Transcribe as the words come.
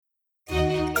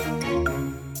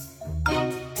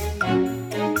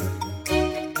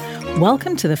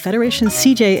Welcome to the Federation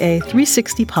CJA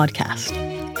 360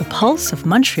 podcast, the pulse of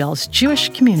Montreal's Jewish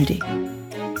community.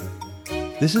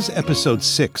 This is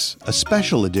Ep.6, a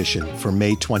special edition for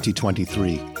May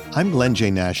 2023. I'm Glenn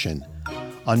J. Nashin.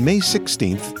 On May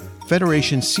 16th,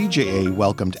 Federation CJA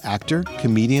welcomed actor,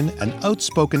 comedian, and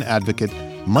outspoken advocate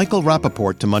Michael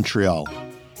Rapaport to Montreal.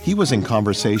 He was in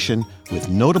conversation with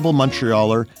notable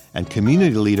Montrealer and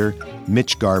community leader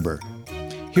Mitch Garber.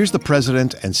 Here's the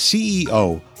president and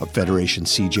CEO of Federation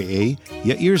CJA,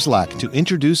 Yair Zlak, to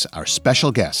introduce our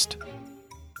special guest.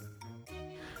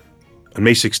 On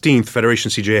May 16th, Federation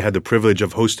CJA had the privilege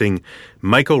of hosting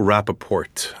Michael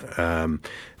Rapaport,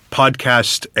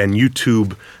 podcast and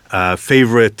YouTube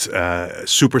favorite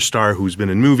superstar who's been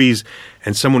in movies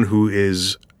and someone who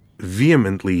is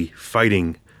vehemently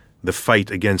fighting the fight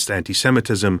against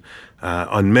antisemitism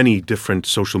on many different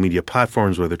social media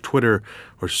platforms, whether Twitter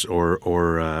or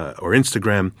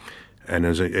Instagram, and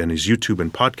his YouTube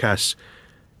and podcasts.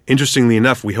 Interestingly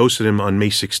enough, we hosted him on May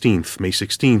 16th. May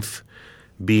 16th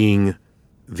being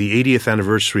the 80th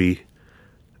anniversary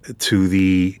to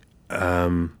the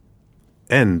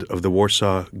end of the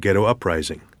Warsaw Ghetto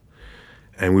Uprising.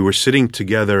 And we were sitting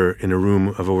together in a room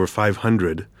of over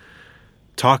 500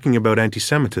 talking about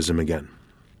anti-Semitism again.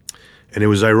 And it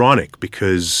was ironic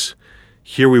because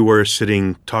here we were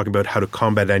sitting talking about how to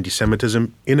combat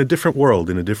anti-Semitism in a different world,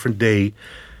 in a different day,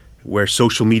 where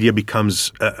social media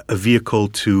becomes a vehicle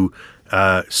to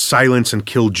silence and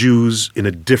kill Jews in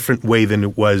a different way than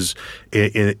it was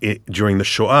during the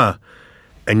Shoah.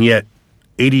 And yet,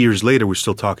 80 years later, we're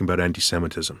still talking about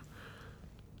anti-Semitism.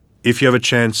 If you have a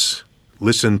chance,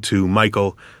 listen to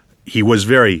Michael. He was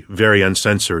very, very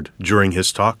uncensored during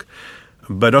his talk,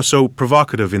 but also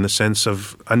provocative in the sense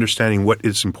of understanding what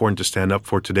is important to stand up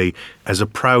for today as a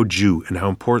proud Jew and how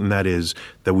important that is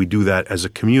that we do that as a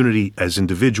community, as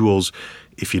individuals.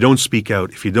 If you don't speak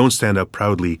out, if you don't stand up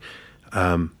proudly,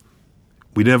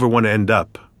 we never want to end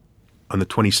up on the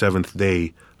 27th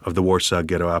day of the Warsaw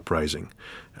Ghetto Uprising.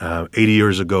 80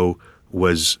 years ago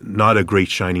was not a great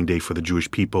shining day for the Jewish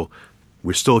people.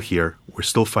 We're still here. We're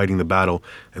still fighting the battle,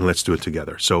 and let's do it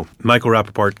together. So Michael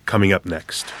Rapaport coming up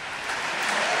next.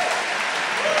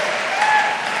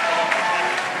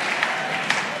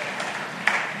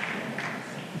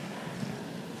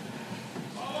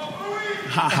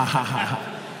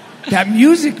 That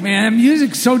music, man, that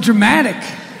music's so dramatic.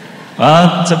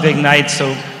 Well, it's a big night,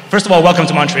 so first of all, welcome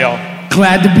to Montreal.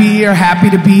 Glad to be here, happy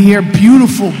to be here.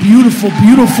 Beautiful, beautiful,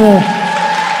 beautiful.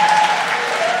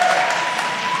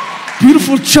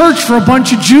 Beautiful church for a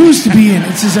bunch of Jews to be in.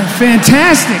 This is a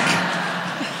fantastic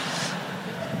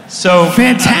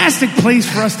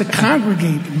place for us to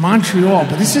congregate in Montreal.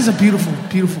 But this is a beautiful,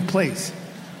 beautiful place.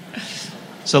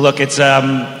 So look, it's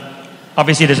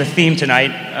obviously there's a theme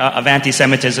tonight of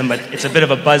anti-Semitism, but it's a bit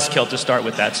of a buzzkill to start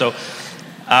with that. So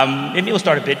maybe we'll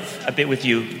start a bit with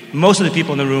you. Most of the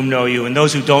people in the room know you, and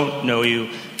those who don't know you,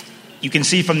 you can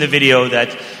see from the video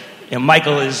that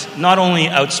Michael is not only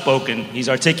outspoken, he's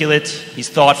articulate, he's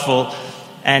thoughtful,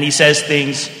 and he says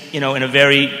things, in a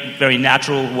very, very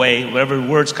natural way. Whatever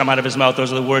words come out of his mouth,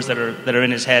 those are the words that are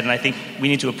in his head, and I think we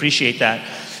need to appreciate that.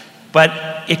 But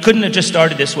it couldn't have just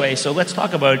started this way, so let's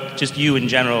talk about just you in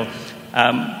general.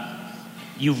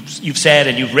 You've said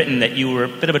and you've written that you were a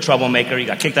bit of a troublemaker. You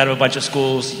got kicked out of a bunch of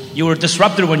schools. You were a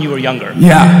disruptor when you were younger.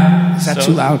 Yeah. Is that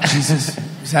too loud? Jesus.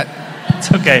 Is that... It's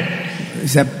okay.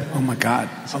 Is that... Oh, my God.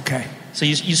 Okay. So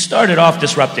you started off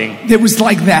disrupting. It was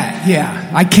like that, yeah.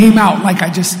 I came out like I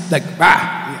just,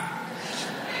 Yeah.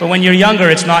 But when you're younger,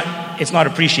 it's not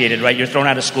appreciated, right? You're thrown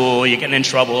out of school, you're getting in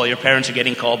trouble, your parents are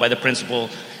getting called by the principal.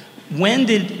 When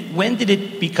did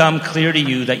it become clear to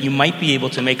you that you might be able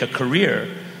to make a career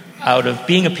out of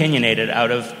being opinionated,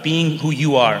 out of being who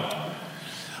you are?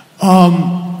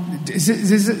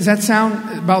 Does that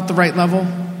sound about the right level?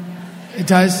 It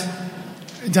does?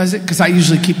 Does it? Because I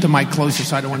usually keep the mic closer,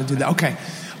 so I don't want to do that. Okay.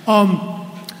 I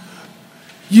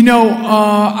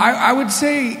would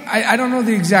say, I don't know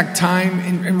the exact time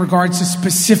in regards to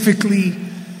specifically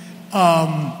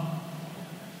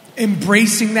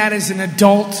embracing that as an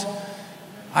adult.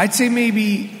 I'd say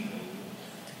maybe,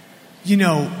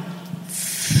 10,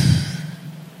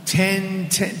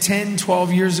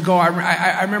 12 years ago,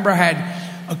 I remember I had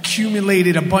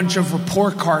accumulated a bunch of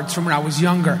report cards from when I was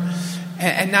younger.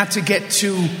 And not to get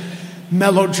too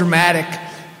melodramatic,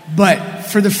 but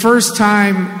for the first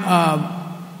time,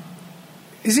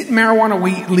 is it marijuana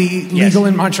legal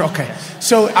in Montreal? Okay.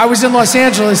 So I was in Los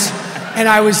Angeles, and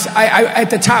I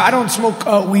at the time, I don't smoke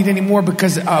weed anymore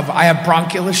because I have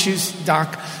bronchial issues,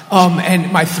 doc,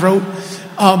 and my throat.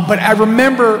 But I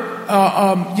remember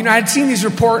I'd seen these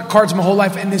report cards my whole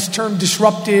life, and this term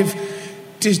disruptive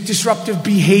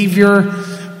behavior,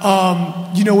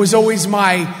 was always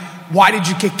my, why did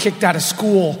you get kicked out of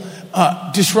school?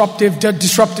 Disruptive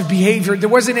behavior. There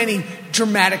wasn't any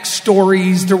dramatic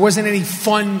stories. There wasn't any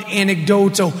fun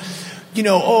anecdotes. I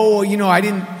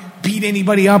didn't beat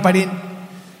anybody up. I didn't,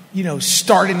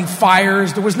 start any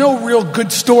fires. There was no real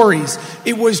good stories.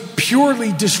 It was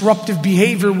purely disruptive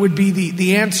behavior would be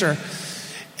the answer.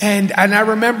 And I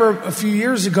remember a few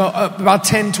years ago, about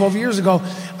 10, 12 years ago,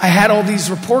 I had all these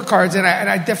report cards, and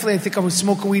I think I was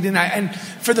smoking weed, and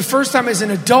for the first time as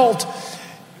an adult,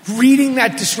 reading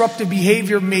that disruptive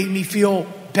behavior made me feel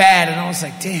bad, and I was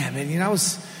like, damn, and I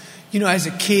was, as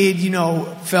a kid,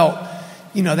 felt,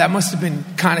 that must have been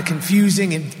kind of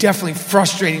confusing and definitely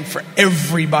frustrating for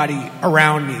everybody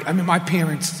around me. I mean, my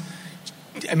parents,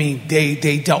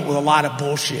 they dealt with a lot of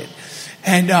bullshit,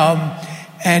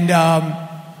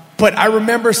 but I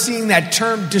remember seeing that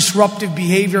term disruptive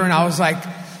behavior, and I was like,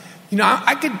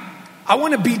 I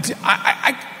want to be,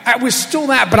 I was still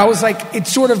that, but I was like, it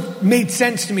sort of made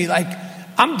sense to me. Like,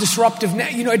 I'm disruptive now,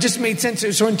 it just made sense.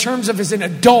 So in terms of as an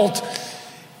adult,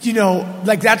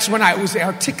 that's when I was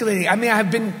articulating.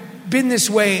 I've been this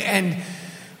way, and,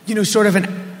 sort of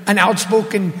an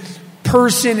outspoken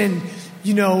person, and,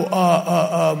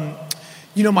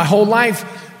 my whole life,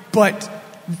 but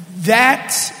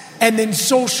that, and then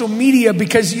social media,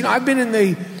 because, I've been in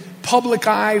the public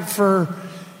eye for,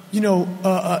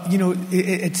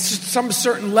 it's some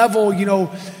certain level,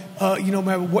 no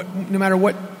matter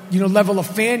what, level of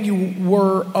fan you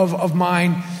were of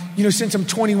mine, since I'm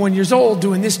 21 years old,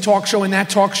 doing this talk show and that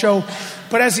talk show.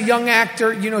 But as a young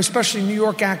actor, especially New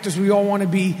York actors, we all want to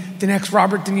be the next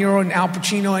Robert De Niro and Al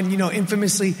Pacino. And,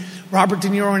 infamously, Robert De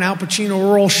Niro and Al Pacino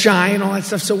were all shy and all that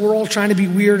stuff. So we're all trying to be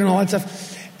weird and all that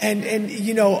stuff.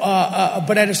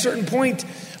 But at a certain point,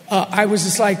 I was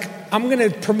just like, I'm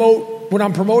going to promote what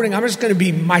I'm promoting. I'm just going to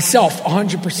be myself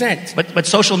 100%. But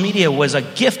social media was a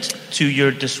gift to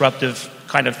your disruptive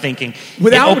kind of thinking.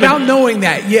 Without knowing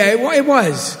that. Yeah, it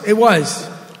was.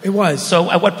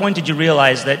 So at what point did you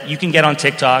realize that you can get on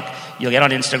TikTok, you'll get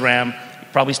on Instagram, you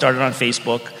probably started on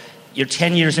Facebook. You're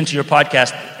 10 years into your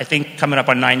podcast, I think coming up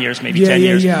on 9 years, maybe 10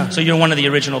 years. Yeah. So you're one of the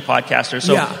original podcasters.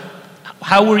 So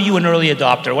how were you an early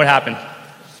adopter? What happened?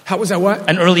 How was I what?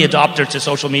 An early adopter to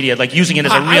social media, like using it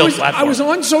as a real platform. I was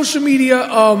on social media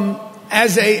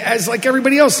as like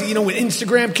everybody else, with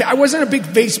Instagram. I wasn't a big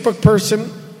Facebook person.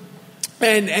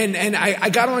 And I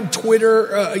got on Twitter,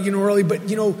 early, but,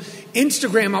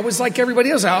 Instagram, I was like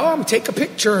everybody else. I'm going to take a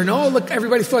picture. And, look,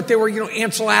 everybody thought they were,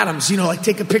 Ansel Adams, like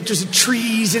taking pictures of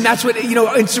trees. And that's what,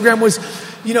 Instagram was,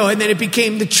 and then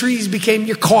the trees became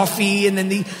your coffee. And then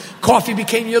the coffee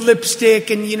became your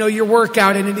lipstick and, your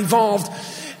workout. And it evolved.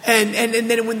 And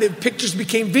then when the pictures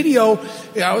became video,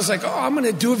 I was like, I'm going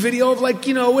to do a video of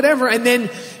whatever. And then,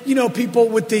 people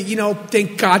with the,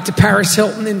 thank God to Paris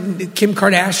Hilton and Kim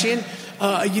Kardashian.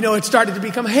 It started to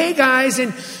become, hey guys,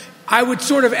 and I would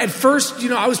sort of, at first,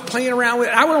 I was playing around with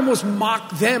it. I would almost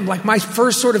mock them. Like my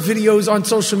first sort of videos on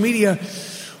social media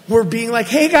were being like,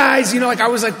 hey guys, I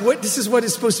was like, what, this is what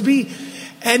it's supposed to be.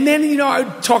 And then, I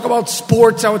would talk about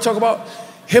sports. I would talk about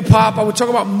hip hop. I would talk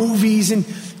about movies and,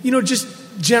 just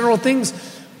general things.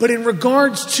 But in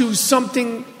regards to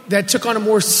something that took on a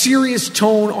more serious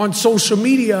tone on social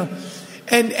media,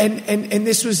 and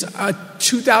this was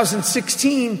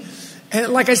 2016.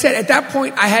 And like I said, at that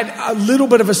point, I had a little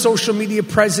bit of a social media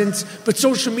presence, but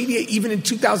social media, even in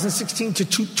 2016 to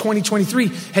 2023,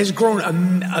 has grown,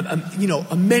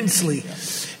 immensely.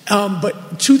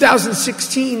 But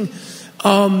 2016,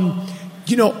 on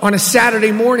a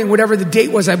Saturday morning, whatever the date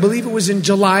was, I believe it was in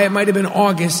July, it might have been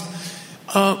August.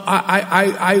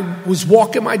 I was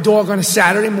walking my dog on a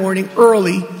Saturday morning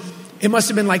early. It must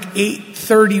have been like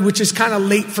 8:30, which is kind of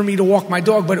late for me to walk my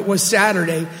dog, but it was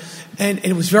Saturday. And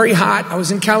it was very hot. I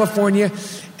was in California,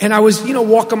 and I was,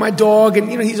 walking my dog,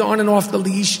 and, he's on and off the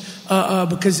leash,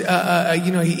 because,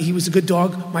 he was a good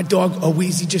dog. My dog,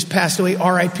 Wheezy, just passed away.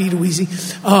 R.I.P. to Wheezy.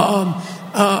 I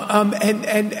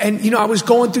was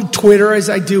going through Twitter as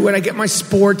I do, and I get my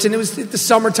sports, and it was the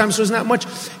summertime, so it wasn't that much.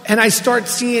 And I start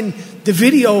seeing the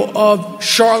video of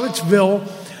Charlottesville,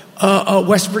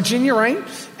 West Virginia, right?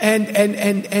 And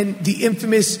the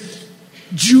infamous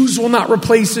Jews will not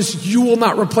replace us. You will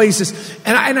not replace us.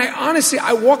 And I honestly,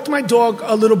 I walked my dog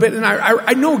a little bit, and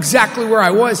I know exactly where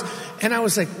I was. And I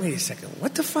was like, wait a second,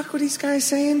 what the fuck were these guys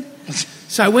saying?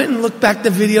 So I went and looked back the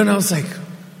video, and I was like,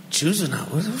 Jews will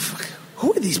not, what the fuck?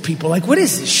 Who are these people? Like, what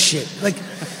is this shit? Like,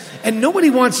 and nobody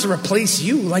wants to replace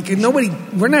you. Like,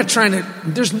 we're not trying to,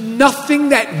 there's nothing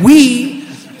that we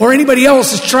or anybody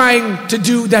else is trying to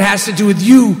do that has to do with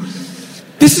you.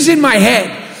 This is in my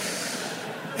head.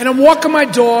 And I'm walking my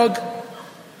dog,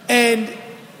 and,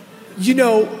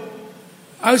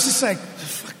 I was just like,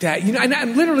 fuck that. And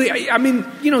I'm literally, I'm in,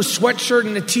 sweatshirt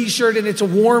and a t-shirt, and it's a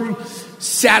warm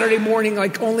Saturday morning,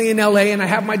 like only in LA, and I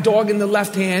have my dog in the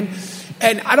left hand.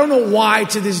 And I don't know why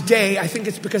to this day, I think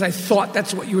it's because I thought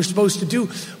that's what you were supposed to do.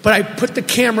 But I put the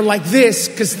camera like this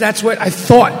because that's what I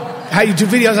thought, how you do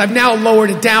videos. I've now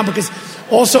lowered it down because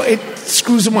also it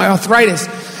screws with my arthritis.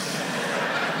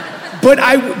 But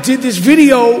I did this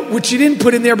video, which you didn't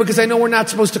put in there because I know we're not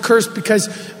supposed to curse because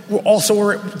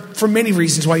we're for many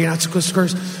reasons why you're not supposed to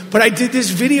curse. But I did this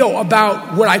video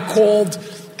about what I called,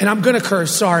 and I'm going to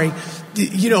curse, sorry,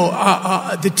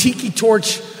 the Tiki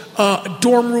Torch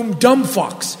dorm room dumb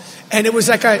fucks. And it was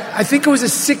like I think it was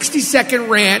a 60-second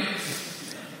rant.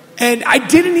 And I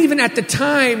didn't even at the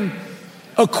time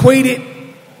equate it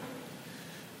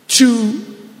to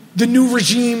the new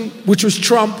regime, which was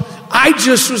Trump. I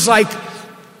just was like,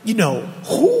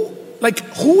 who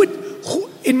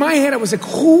in my head I was like,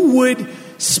 who would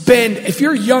spend, if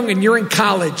you're young and you're in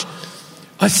college,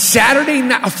 a Friday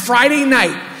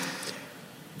night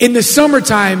in the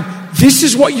summertime, this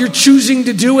is what you're choosing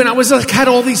to do? And I was like, had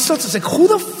all these thoughts. I was like, who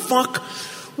the fuck,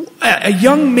 a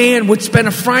young man would spend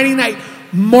a Friday night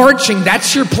marching,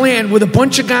 that's your plan, with a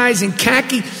bunch of guys in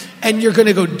khaki, and you're going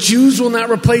to go, Jews will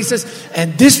not replace us,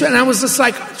 and this, and I was just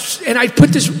like, and I put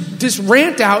this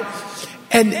rant out,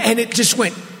 and it just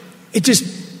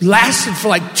lasted for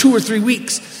like 2 or 3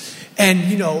 weeks, and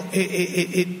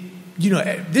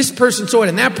this person saw it,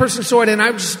 and that person saw it, and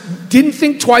I just didn't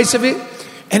think twice of it,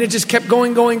 and it just kept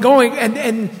going,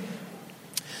 and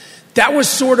that was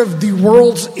sort of the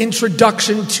world's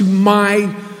introduction to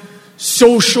my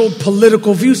social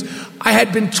political views. I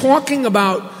had been talking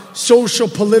about social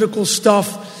political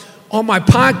stuff on my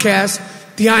podcast,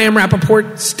 the I Am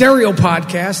Rapaport stereo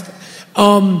podcast.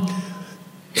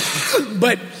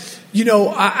 But,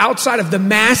 outside of the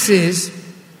masses,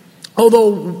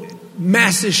 although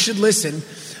masses should listen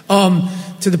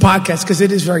to the podcast because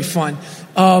it is very fun.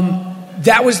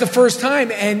 That was the first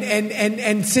time.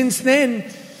 And since then,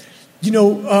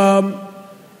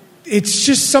 it's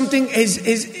just something I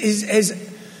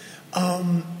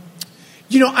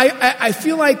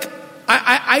feel like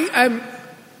I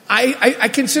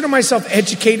consider myself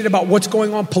educated about what's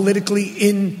going on politically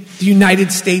in the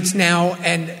United States now,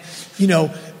 and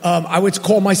I would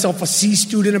call myself a C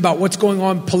student about what's going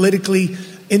on politically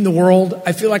in the world.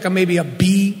 I feel like I'm maybe a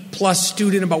B+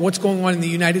 student about what's going on in the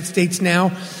United States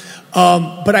now,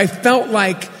 but I felt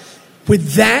like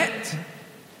with that,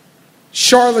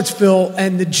 Charlottesville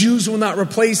and the Jews will not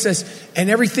replace us, and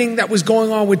everything that was going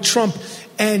on with Trump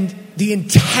and the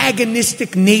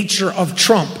antagonistic nature of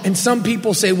Trump. And some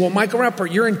people say, well, Michael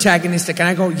Rapaport, you're antagonistic. And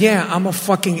I go, yeah, I'm a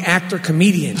fucking actor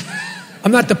comedian.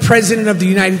 I'm not the president of the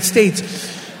United States.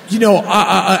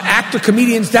 Actor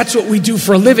comedians, that's what we do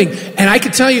for a living. And I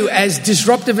can tell you, as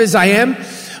disruptive as I am,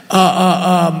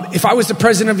 if I was the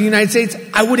president of the United States,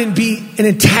 I wouldn't be an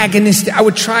antagonist. I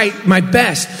would try my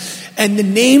best. And the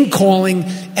name calling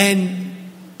and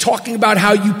talking about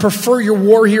how you prefer your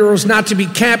war heroes not to be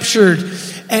captured.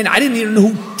 And I didn't even know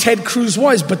who Ted Cruz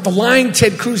was, but the line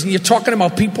Ted Cruz, and you're talking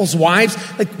about people's wives,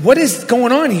 like, what is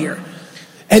going on here?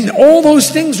 And all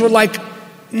those things were like,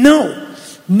 no,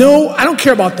 I don't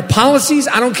care about the policies.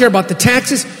 I don't care about the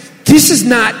taxes. This is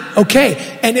not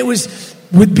okay. And it was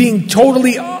with being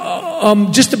totally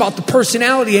just about the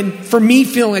personality, and for me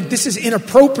feeling like this is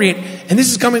inappropriate, and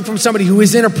this is coming from somebody who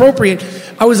is inappropriate,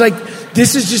 I was like,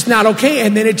 this is just not okay.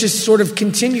 And then it just sort of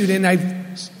continued, and I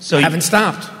haven't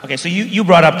stopped. Okay, so you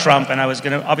brought up Trump, and I was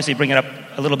going to obviously bring it up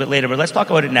a little bit later, but let's talk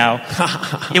about it now.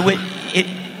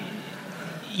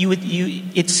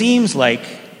 It seems like,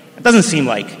 it doesn't seem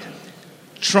like,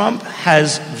 Trump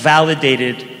has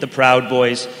validated the Proud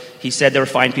Boys. He said there were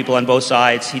fine people on both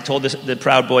sides. He told the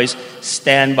Proud Boys,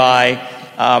 stand by.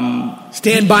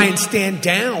 Stand by and stand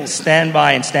down. Stand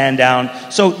by and stand down.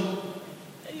 So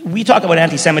we talk about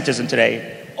anti-Semitism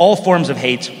today. All forms of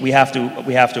hate we have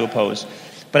to oppose.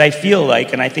 But I feel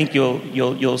like, and I think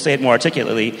you'll say it more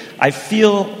articulately, I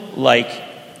feel like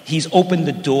he's opened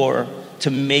the door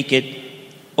to make it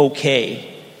okay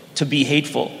to be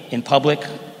hateful in public,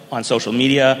 on social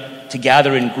media, to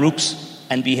gather in groups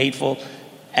and be hateful.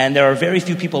 And there are very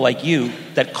few people like you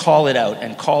that call it out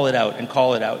and call it out and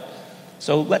call it out.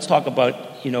 So let's talk about,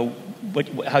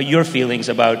 how your feelings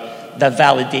about the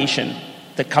validation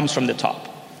that comes from the top.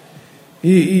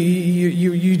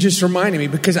 You just reminded me,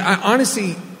 because I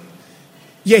honestly,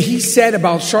 Yeah, he said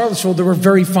about Charlottesville there were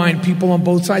very fine people on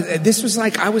both sides. This was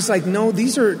like, I was like, no,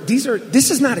 this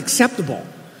is not acceptable.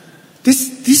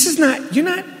 This is not, you're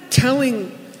not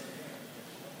telling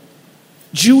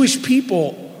Jewish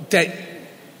people that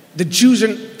the Jews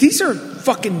are, these are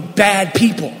fucking bad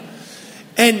people.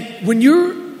 And when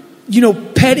you're,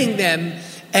 petting them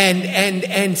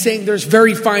and saying there's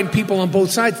very fine people on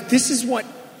both sides, this is what,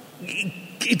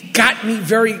 it got me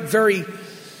very, very,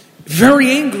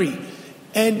 very angry.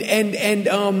 And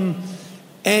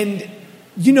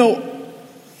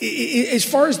as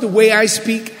far as the way I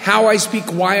speak, how I speak,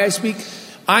 why I speak,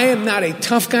 I am not a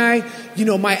tough guy.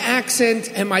 My accent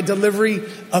and my delivery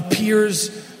appears,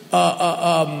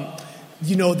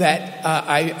 that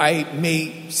I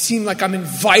may seem like I'm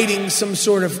inviting some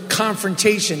sort of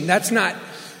confrontation. That's not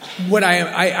what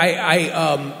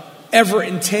I ever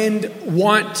intend,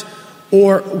 want,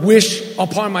 or wish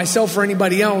upon myself or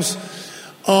anybody else.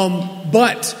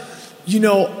 But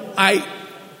I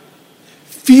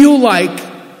feel like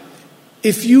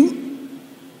if you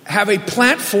have a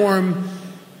platform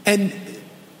and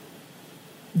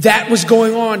that was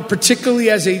going on, particularly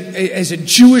as a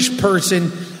Jewish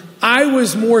person, I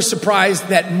was more surprised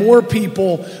that more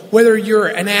people, whether you're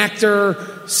an actor,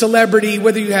 celebrity,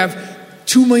 whether you have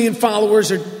 2 million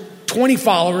followers or 20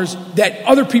 followers, that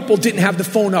other people didn't have the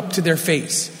phone up to their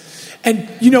face. And,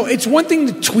 it's one thing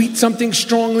to tweet something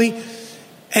strongly,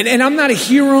 and I'm not a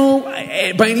hero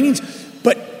by any means,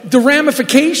 but the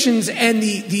ramifications and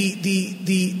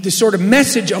the sort of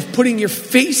message of putting your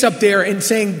face up there and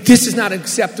saying this is not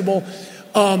acceptable,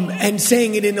 and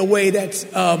saying it in a way that's,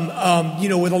 with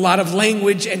a lot of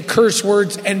language and curse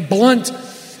words and blunt,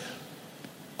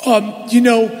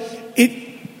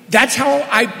 that's how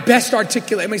I best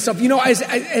articulate myself.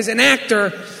 As an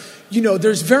actor,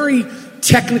 there's very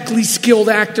technically skilled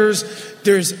actors.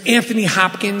 There's Anthony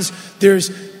Hopkins. There's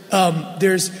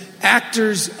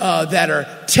actors that are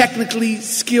technically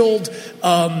skilled,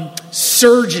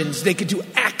 surgeons. They could do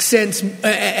accents,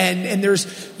 and there's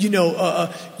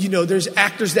there's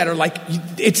actors that are like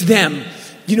it's them.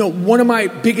 One of my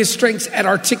biggest strengths at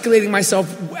articulating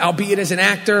myself, albeit as an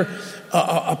actor,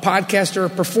 a podcaster, a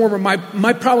performer,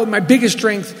 my biggest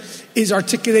strength is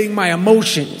articulating my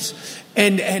emotions.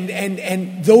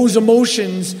 And those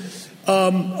emotions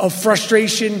of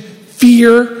frustration,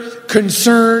 fear,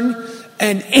 concern,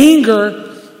 and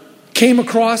anger came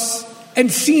across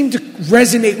and seemed to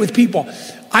resonate with people.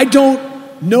 I don't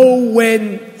know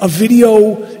when a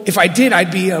video, if I did,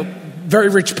 I'd be a very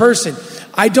rich person.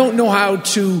 I don't know how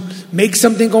to make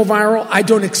something go viral. I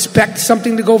don't expect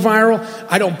something to go viral.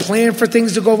 I don't plan for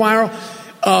things to go viral.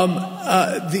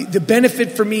 The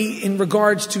benefit for me in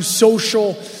regards to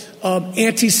social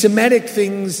anti-Semitic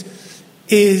things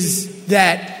is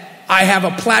that I have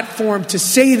a platform to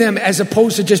say them as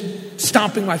opposed to just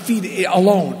stomping my feet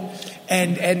alone,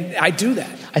 and I do that.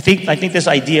 I think this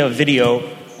idea of video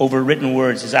over written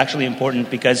words is actually important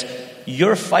because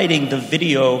you're fighting the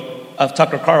video of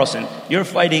Tucker Carlson. You're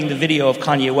fighting the video of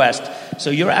Kanye West. So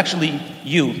you're actually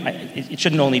it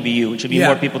shouldn't only be you. It should be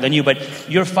more people than you. But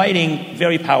you're fighting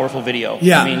very powerful video.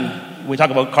 Yeah. I mean, we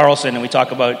talk about Carlson and we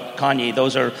talk about Kanye.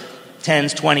 Those are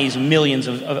tens, 20s, millions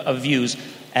of views,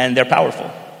 and they're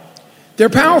powerful. They're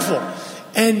powerful,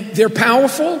 and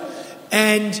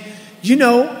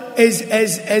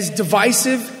as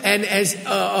divisive and as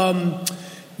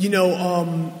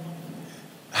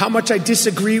how much I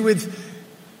disagree with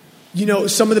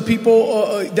some of the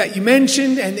people that you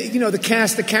mentioned, and the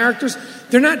cast of characters.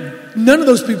 None of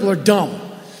those people are dumb.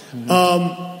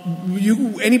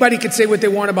 Mm-hmm. Anybody could say what they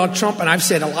want about Trump, and I've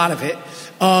said a lot of it.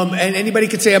 And anybody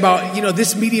could say about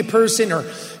this media person or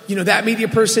that media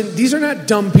person. These are not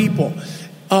dumb people.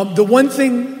 The one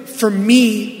thing for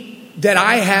me that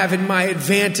I have in my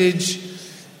advantage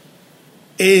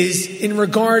is in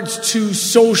regards to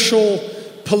social,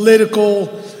 political,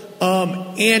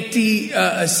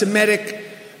 anti-Semitic.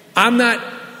 I'm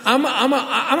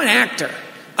an actor.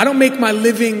 I don't make my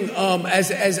living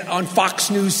as on Fox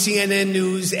News, CNN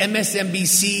News,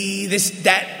 MSNBC, this,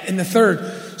 that, and the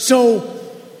third. So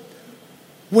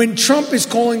when Trump is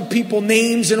calling people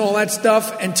names and all that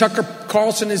stuff, and Tucker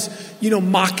Carlson is,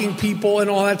 mocking people and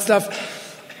all that stuff,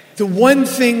 the one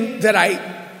thing that I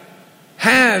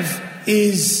have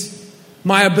is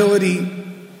my ability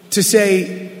to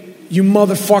say, "You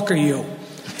motherfucker, you."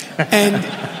 And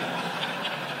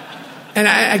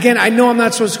I know I'm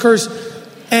not supposed to curse.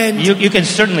 And you can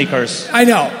certainly curse. I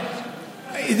know.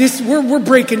 We're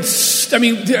breaking. I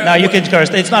mean, no, you can curse.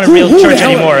 It's not a real church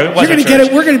anymore. It wasn't a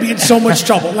church. We're going to be in so much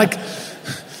trouble. Like,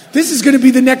 this is going to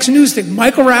be the next news thing.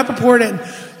 Michael Rapaport and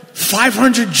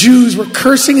 500 Jews were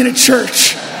cursing in a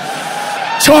church,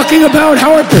 talking about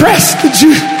how oppressed the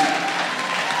Jews.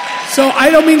 So I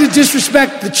don't mean to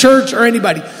disrespect the church or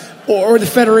anybody or the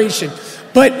Federation,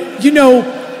 but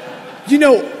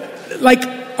like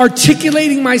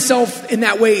articulating myself in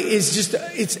that way is just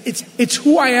it's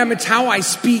who I am. It's how I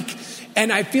speak.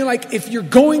 And I feel like if you're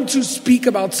going to speak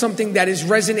about something that is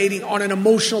resonating on an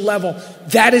emotional level,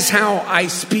 that is how I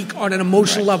speak on an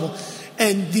emotional level.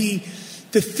 And the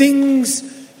things,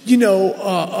 with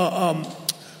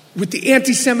the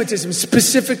anti-Semitism,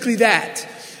 specifically that,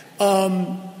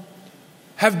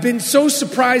 have been so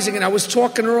surprising. And I was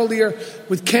talking earlier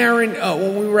with Karen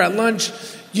when we were at lunch,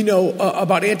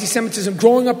 about anti-Semitism.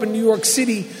 Growing up in New York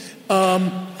City,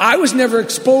 I was never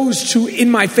exposed to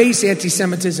in-my-face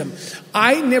anti-Semitism.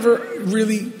 I never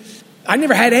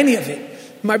had any of it.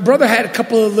 My brother had a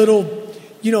couple of little,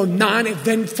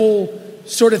 non-eventful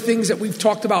sort of things that we've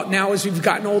talked about now as we've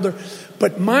gotten older.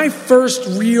 But my first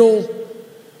real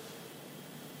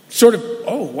sort of,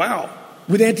 oh, wow,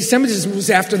 with anti-Semitism was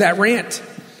after that rant.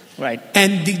 Right.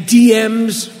 And the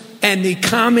DMs and the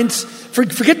comments,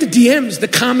 forget the DMs, the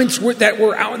comments that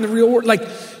were out in the real world, like,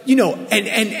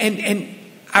 and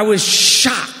I was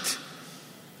shocked.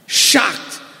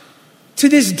 To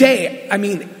this day, I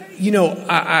mean,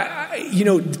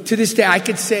 to this day, I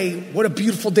could say, what a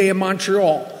beautiful day in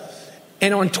Montreal.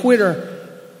 And on Twitter,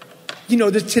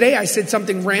 today I said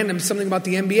something random, something about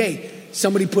the NBA.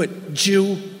 Somebody put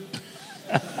Jew.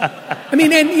 I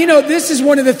mean, and this is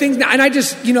one of the things now, and I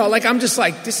just, I'm just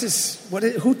like, this is, what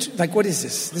is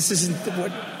this? This isn't,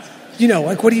 what,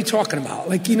 what are you talking about?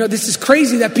 Like, this is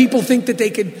crazy that people think that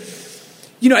they could,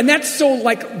 and that's so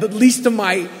like the least of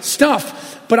my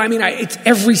stuff. But I mean, it's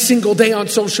every single day on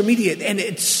social media, and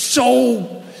it's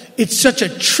such a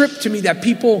trip to me that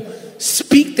people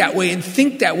speak that way and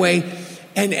think that way,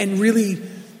 and really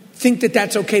think that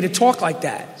that's okay to talk like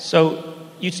that. So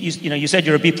you said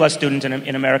you're a B+ student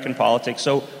in American politics.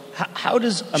 So how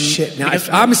does shit? Now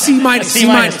I'm a C minus. C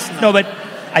minus. No, but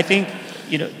I think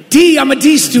D. I'm a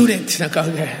D student.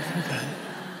 Okay.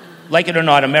 Like it or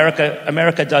not,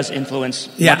 America does influence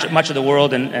much of the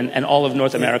world and all of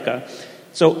North America.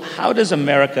 So how does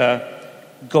America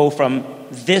go from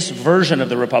this version of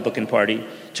the Republican Party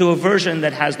to a version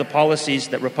that has the policies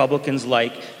that Republicans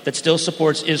like, that still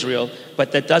supports Israel,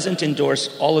 but that doesn't endorse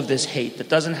all of this hate, that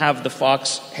doesn't have the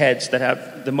Fox heads that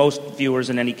have the most viewers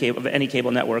in any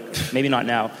cable network, maybe not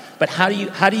now. But how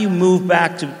do you move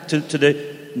back to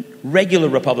the regular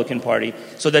Republican Party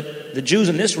so that the Jews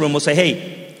in this room will say,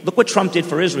 hey, look what Trump did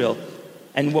for Israel?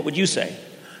 And what would you say?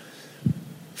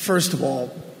 First of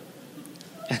all,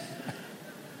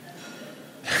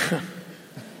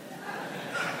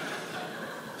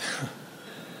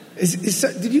 Is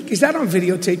that on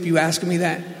videotape, you asking me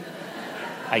that?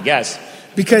 I guess.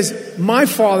 Because my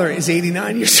father is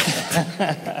 89 years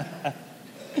old.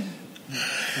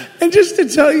 And just to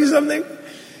tell you something,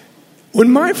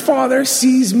 when my father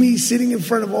sees me sitting in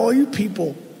front of all you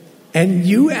people and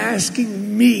you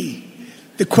asking me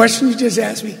the question you just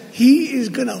asked me, he is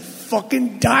going to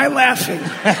fucking die laughing.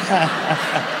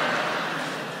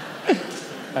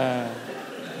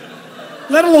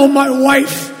 Let alone my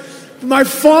wife. My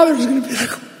father's going to be like...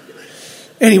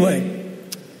 Anyway,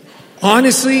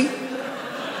 honestly,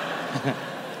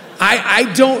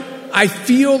 I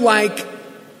feel like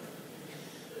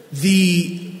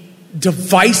the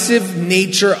divisive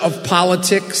nature of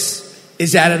politics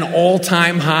is at an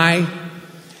all-time high.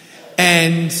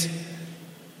 And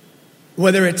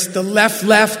whether it's the left,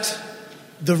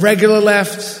 the regular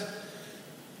left,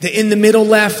 the in-the-middle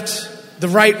left, the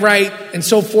right, and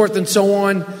so forth and so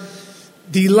on,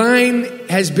 the line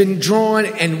has been drawn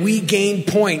and we gain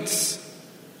points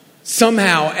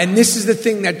somehow. And this is the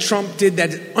thing that Trump did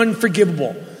that is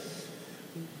unforgivable.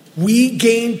 We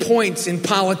gain points in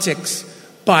politics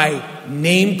by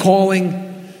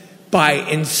name-calling, by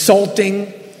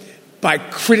insulting, by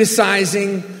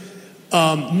criticizing,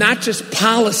 not just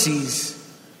policies,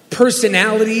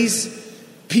 personalities,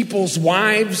 people's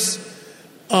wives,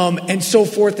 and so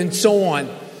forth and so on.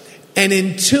 And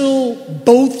until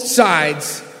both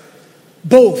sides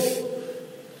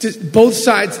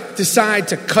decide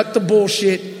to cut the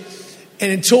bullshit,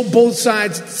 and until both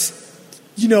sides,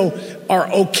 are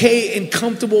okay and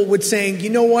comfortable with saying, you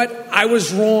know what, I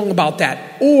was wrong about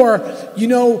that. Or,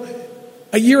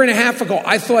 a year and a half ago,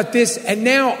 I thought this, and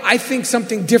now I think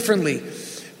something differently,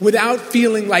 without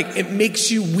feeling like it makes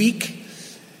you weak.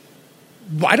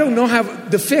 I don't know how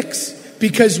the fix.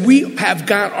 Because we have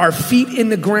got our feet in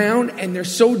the ground, and they're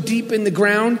so deep in the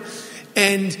ground,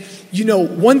 And,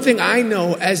 one thing I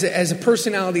know as a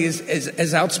personality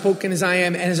as outspoken as I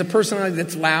am, and as a personality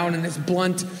that's loud and as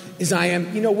blunt as I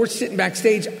am, we're sitting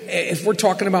backstage. If we're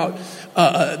talking about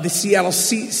the Seattle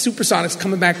Supersonics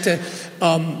coming back to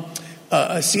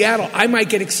Seattle, I might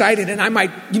get excited and I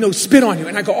might, spit on you.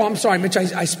 And I go, oh, I'm sorry, Mitch,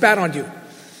 I spat on you.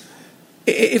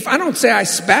 If I don't say I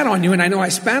spat on you and I know I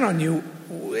spat on you,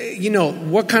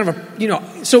 what kind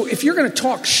of so if you're going to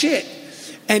talk shit,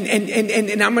 and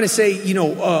I'm going to say,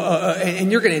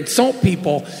 and you're going to insult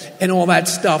people and all that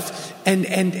stuff, and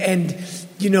if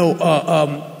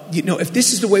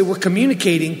this is the way we're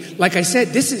communicating, like I said,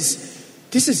 this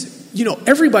is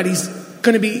everybody's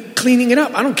going to be cleaning it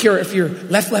up. I don't care if you're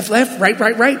left,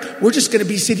 right. We're just going to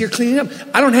be sitting here cleaning up.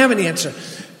 I don't have an answer.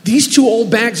 These two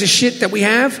old bags of shit that we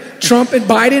have, Trump and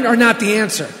Biden, are not the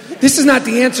answer. This is not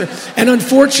the answer. And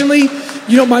unfortunately,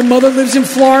 my mother lives in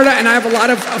Florida, and I have a lot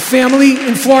of family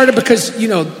in Florida because,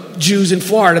 Jews in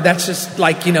Florida, that's just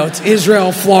like, it's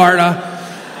Israel, Florida.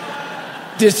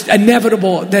 It's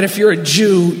inevitable that if you're a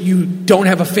Jew, you don't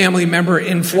have a family member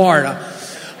in Florida.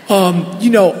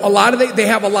 They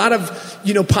have a lot of,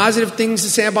 positive things to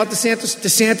say about DeSantis.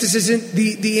 DeSantis isn't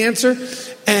the answer.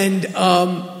 And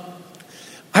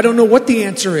I don't know what the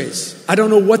answer is.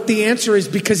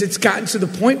 Because it's gotten to the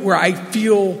point where I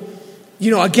feel,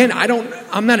 again,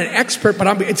 I'm not an expert,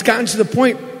 but it's gotten to the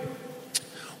point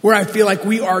where I feel like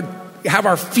we have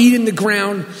our feet in the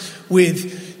ground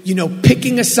with,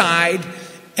 picking a side.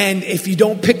 And if you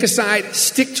don't pick a side,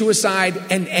 stick to a side.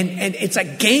 And it's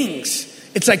like gangs.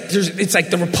 It's like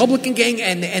the Republican gang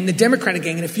and the Democratic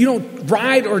gang. And if you don't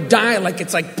ride or die, like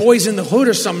it's like Boys in the Hood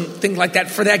or something like that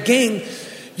for that gang,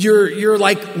 you're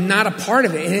like not a part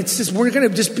of it. And it's just, we're going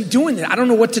to just be doing it. I don't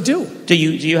know what to do. Do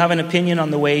you have an opinion on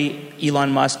the way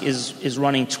Elon Musk is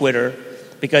running Twitter?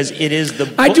 Because it is the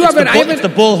it's the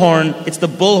bullhorn. It's the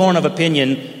bullhorn of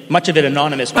opinion. Much of it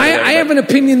anonymous. I have an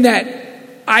opinion that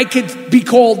I could be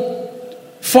called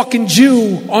fucking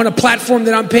Jew on a platform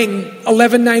that I'm paying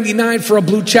 $11.99 for a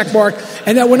blue check mark,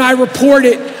 and that when I report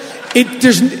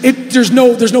there's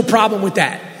no problem with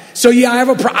that. So yeah, I have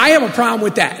a problem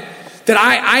with that. That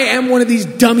I am one of these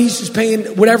dummies who's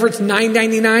paying whatever, it's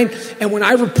 $9.99, and when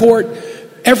I report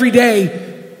every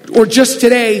day, or just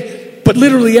today, but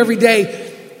literally every day,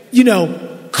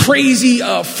 crazy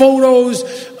photos,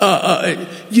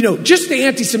 just the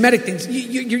anti-Semitic things.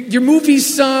 Your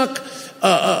movies suck,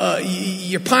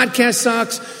 your podcast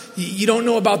sucks, you don't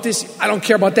know about this, I don't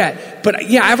care about that. But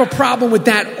yeah, I have a problem with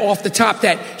that off the top,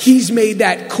 that he's made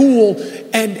that cool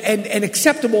and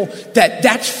acceptable,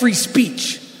 that's free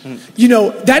speech.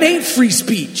 That ain't free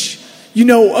speech.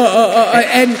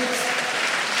 And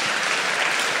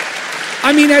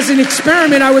I mean, as an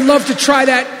experiment, I would love to try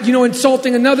that,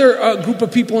 insulting another group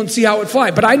of people and see how it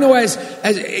flies. But I know as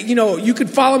you could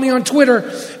follow me on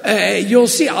Twitter, you'll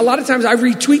see a lot of times I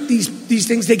retweet these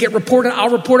things, they get reported, I'll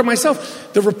report it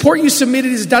myself. The report you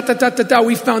submitted is ...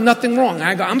 we found nothing wrong.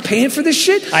 I go, I'm paying for this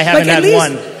shit? I haven't had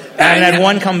one. I haven't had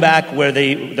one come back where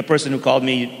the person who called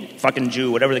me fucking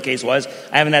Jew, whatever the case was,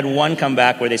 I haven't had one come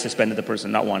back where they suspended the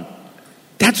person, not one.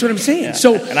 That's what I'm saying. Yeah.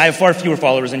 So, and I have far fewer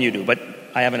followers than you do, but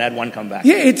I haven't had one come back.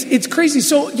 Yeah, it's crazy.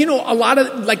 So, a lot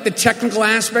of like the technical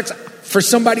aspects for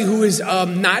somebody who is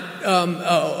not,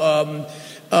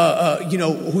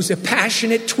 who's a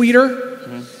passionate tweeter.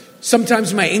 Mm-hmm.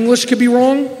 Sometimes my English could be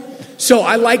wrong. So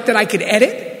I like that I could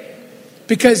edit.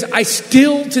 Because I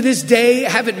still, to this day,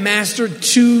 haven't mastered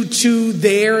to,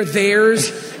 theirs,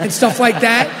 and stuff like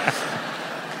that.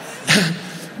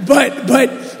 But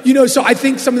so I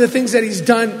think some of the things that he's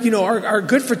done, are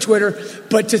good for Twitter.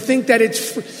 But to think that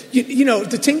it's, to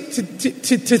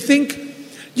think,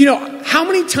 how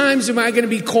many times am I going to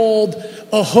be called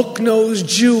a hook-nosed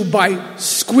Jew by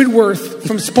Squidward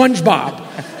from SpongeBob?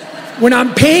 When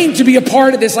I'm paying to be a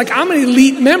part of this, like I'm an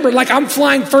elite member, like I'm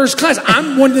flying first class.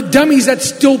 I'm one of the dummies that's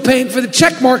still paying for the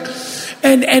check mark.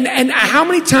 And how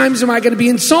many times am I going to be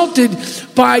insulted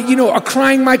by, a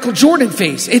crying Michael Jordan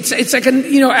face? It's like,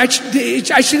 I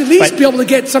should at least be able to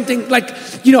get something like,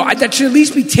 that should at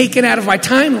least be taken out of my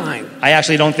timeline. I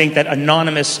actually don't think that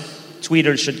anonymous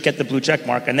tweeters should get the blue check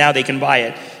mark, and now they can buy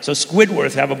it. So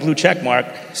Squidward have a blue check mark.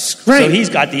 Right. So he's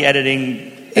got the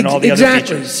editing and all the other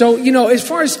features. So, as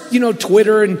far as,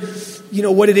 Twitter and,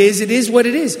 what it is what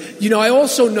it is. I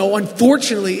also know,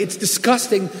 unfortunately, it's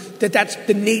disgusting that that's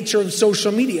the nature of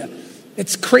social media.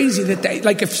 It's crazy that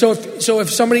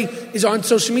if somebody is on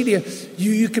social media,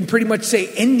 you can pretty much say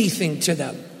anything to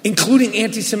them, including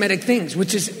anti-Semitic things,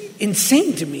 which is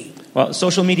insane to me. Well,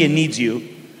 social media needs you,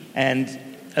 and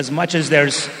as much as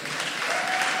there's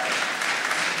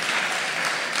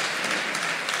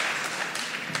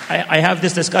I have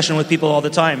this discussion with people all the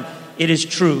time. It is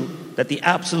true that the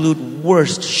absolute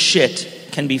worst shit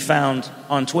can be found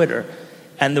on Twitter,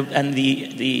 and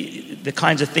the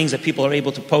kinds of things that people are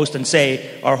able to post and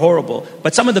say are horrible.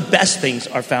 But some of the best things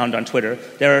are found on Twitter.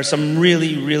 There are some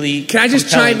really, really. Can I just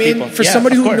chime in for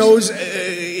somebody who knows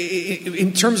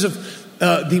in terms of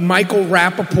the Michael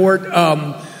Rapaport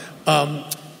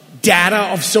data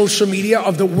of social media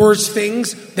of the worst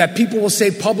things that people will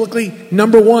say publicly?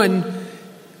 Number one,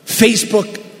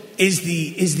 Facebook is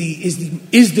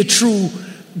the true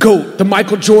GOAT, the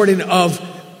Michael Jordan of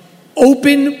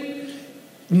open,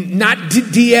 not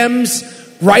DMs,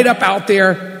 right up out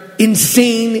there,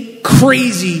 insane,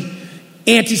 crazy,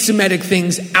 anti-Semitic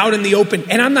things out in the open.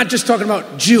 And I'm not just talking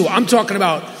about Jew. I'm talking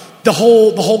about the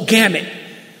whole gamut.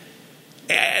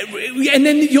 And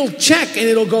then you'll check, and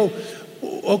it'll go,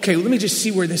 okay, let me just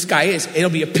see where this guy is. It'll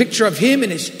be a picture of him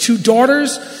and his two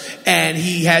daughters, and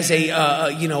he has a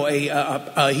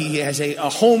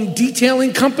home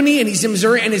detailing company, and he's in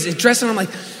Missouri, and his address. And I'm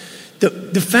like,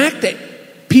 the fact that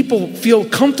people feel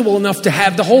comfortable enough to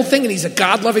have the whole thing, and he's a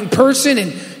God-loving person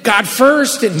and God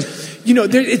first, and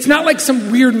it's not like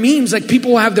some weird memes. Like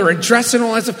people have their address and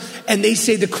all that stuff, and they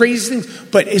say the craziest things.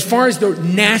 But as far as the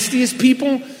nastiest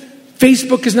people,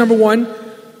 Facebook is number one,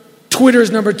 Twitter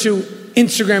is number two,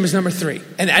 Instagram is number three,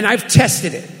 and I've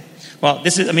tested it. Well,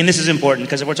 this is important,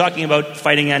 because if we're talking about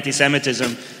fighting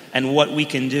anti-Semitism and what we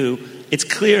can do, it's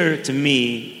clear to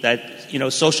me that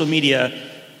social media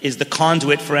is the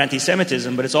conduit for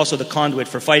anti-Semitism, but it's also the conduit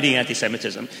for fighting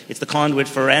anti-Semitism. It's the conduit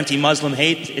for anti-Muslim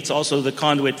hate. It's also the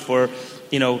conduit for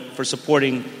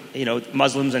supporting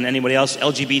Muslims and anybody else,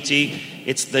 LGBT.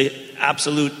 It's the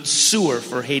absolute sewer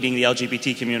for hating the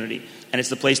LGBT community, and it's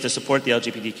the place to support the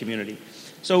LGBT community.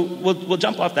 So we'll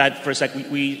jump off that for a sec.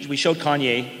 We showed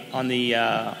Kanye on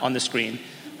the screen,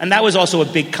 and that was also a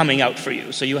big coming out for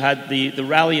you. So you had the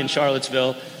rally in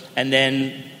Charlottesville, and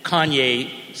then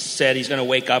Kanye said he's going to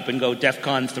wake up and go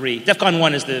DEFCON 3. DEFCON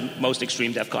 1 is the most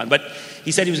extreme DEFCON, but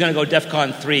he said he was going to go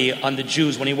DEFCON 3 on the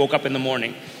Jews when he woke up in the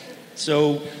morning.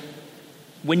 So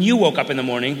when you woke up in the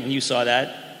morning and you saw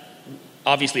that,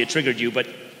 obviously it triggered you, but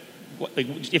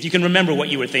if you can remember what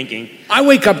you were thinking. I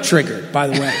wake up triggered, by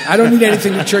the way. I don't need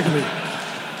anything to trigger me.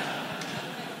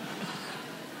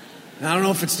 And I don't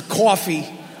know if it's the coffee.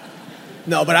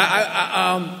 No, but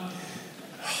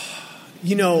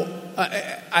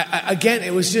again,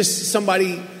 it was just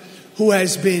somebody who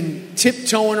has been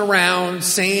tiptoeing around,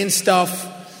 saying stuff,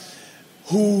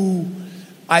 who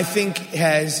I think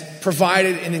has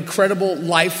provided an incredible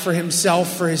life for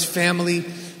himself, for his family,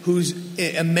 who's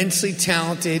immensely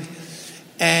talented,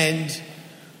 and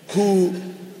who,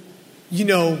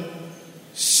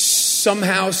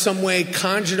 somehow, some way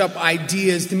conjured up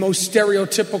ideas, the most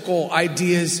stereotypical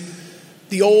ideas,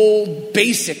 the old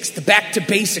basics, the back to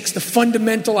basics, the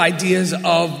fundamental ideas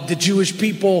of the Jewish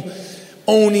people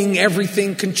owning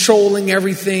everything, controlling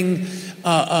everything,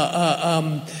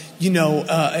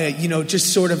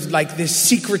 just sort of like this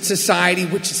secret society,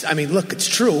 which is, look, it's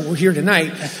true. We're here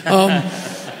tonight. And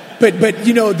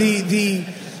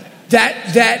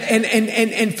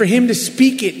for him to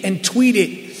speak it and tweet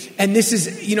it, and this is,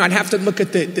 I'd have to look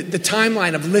at the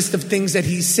timeline of list of things that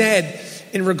he said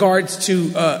in regards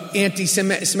to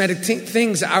anti-Semitic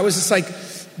things. I was just like,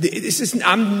 this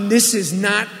is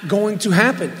not going to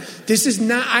happen.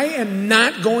 I am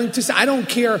not going to say, I don't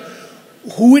care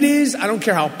who it is. I don't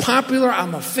care how popular.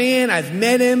 I'm a fan. I've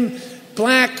met him,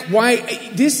 black,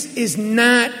 white. This is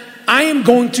not, I am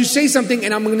going to say something,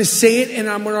 and I'm going to say it, and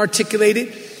I'm going to articulate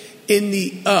it in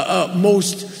the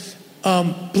most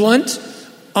blunt,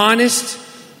 honest,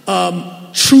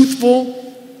 truthful,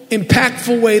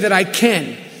 impactful way that I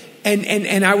can.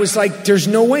 And I was like, there's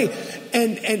no way.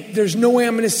 And there's no way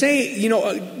I'm going to say,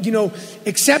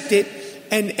 accept it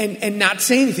and not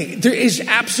say anything. There is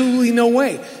absolutely no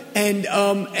way. And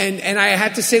I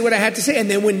had to say what I had to say. And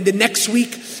then when the next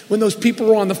week, when those people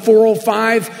were on the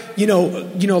 405,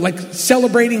 like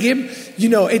celebrating him,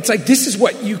 it's like, this is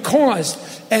what you caused.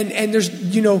 And there's,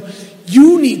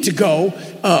 you need to go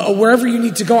wherever you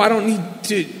need to go. I don't need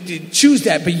to choose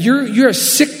that, but you're a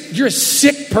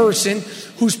sick person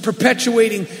who's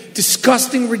perpetuating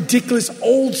disgusting, ridiculous,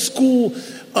 old school,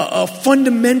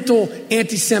 fundamental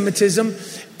anti-Semitism,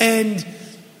 and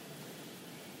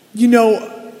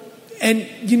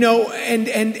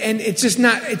it's just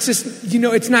not. It's just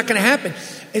it's not going to happen.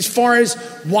 As far as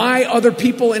why other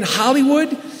people in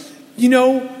Hollywood,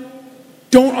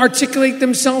 don't articulate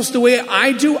themselves the way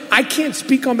I do, I can't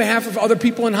speak on behalf of other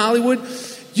people in Hollywood.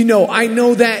 I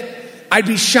know that I'd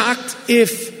be shocked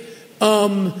if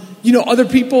Other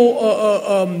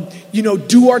people,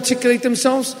 do articulate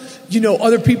themselves.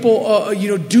 Other people,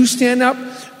 do stand up.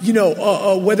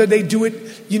 Whether they do it,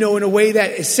 in a way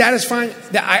that is satisfying.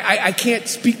 That I can't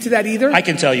speak to that either. I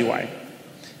can tell you why.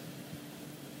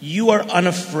 You are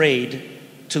unafraid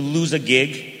to lose a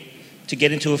gig, to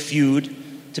get into a feud,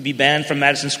 to be banned from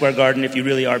Madison Square Garden if you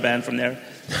really are banned from there.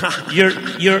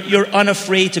 You're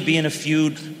unafraid to be in a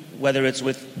feud, whether it's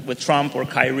with Trump or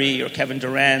Kyrie or Kevin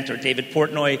Durant or David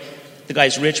Portnoy. The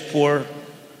guy's rich, poor.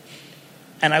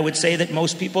 And I would say that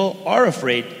most people are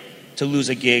afraid to lose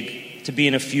a gig, to be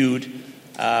in a feud,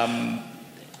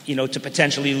 to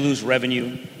potentially lose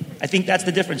revenue. I think that's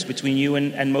the difference between you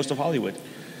and most of Hollywood.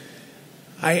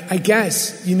 I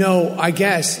guess,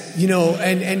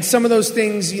 and some of those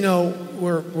things,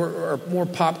 were more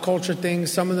pop culture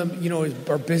things. Some of them,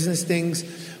 are business things.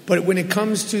 But when it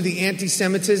comes to the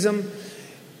anti-Semitism,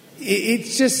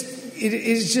 it's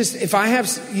just if I have,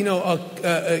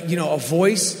 a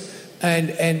voice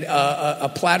and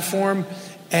a platform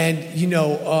and,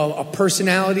 a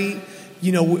personality,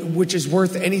 which is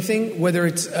worth anything, whether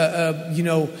it's,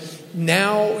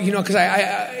 now, because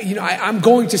I'm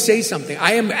going to say something.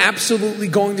 I am absolutely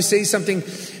going to say something,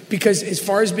 because as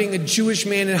far as being a Jewish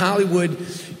man in Hollywood,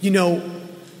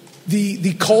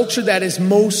 the culture that is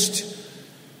most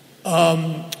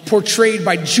portrayed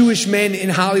by Jewish men in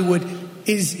Hollywood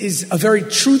is a very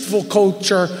truthful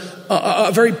culture,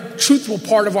 a very truthful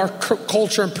part of our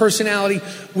culture and personality,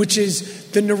 which is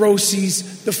the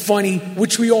neuroses, the funny,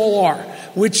 which we all are,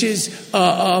 which is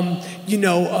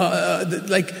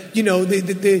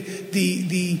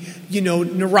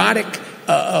neurotic,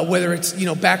 whether it's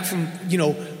back from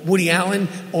Woody Allen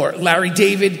or Larry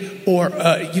David or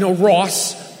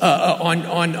Ross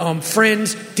on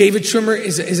Friends. David Schwimmer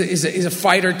is a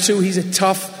fighter too. He's a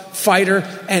tough fighter,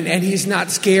 and he's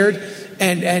not scared,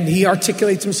 and he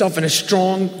articulates himself in a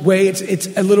strong way. It's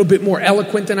a little bit more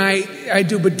eloquent than I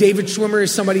do, but David Schwimmer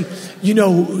is somebody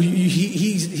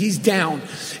he's down,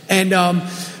 and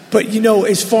but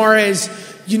as far as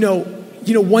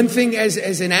one thing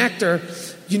as an actor,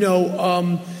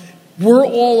 we're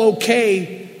all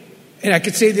okay, and I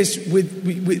could say this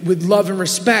with love and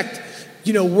respect.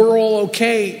 We're all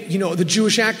okay, the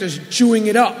Jewish actors Jewing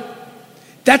it up.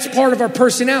 That's part of our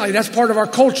personality. That's part of our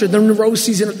culture, the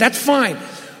neuroses, and that's fine.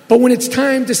 But when it's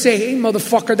time to say, hey,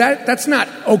 motherfucker, that's not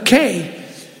okay,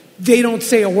 they don't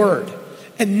say a word.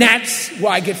 And that's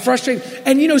why I get frustrated.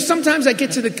 And, sometimes I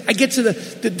get to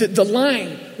the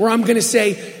line where I'm going to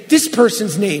say this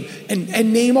person's name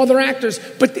and name other actors.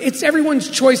 But it's everyone's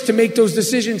choice to make those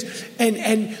decisions.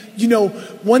 And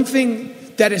one thing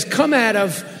that has come out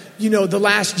of, the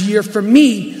last year for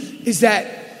me is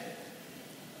that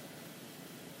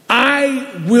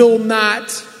I will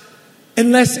not,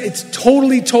 unless it's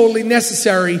totally, totally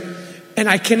necessary, and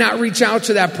I cannot reach out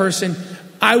to that person,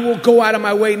 I will go out of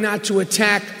my way not to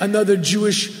attack another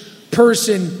Jewish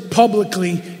person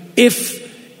publicly. If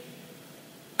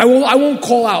I won't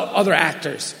call out other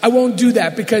actors. I won't do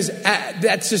that, because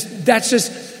that's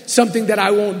just something that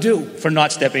I won't do. For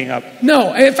not stepping up.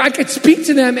 No, if I could speak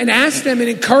to them and ask them and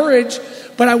encourage,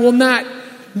 but I will not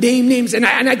name names. And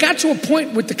I got to a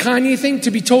point with the Kanye thing,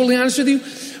 to be totally honest with you,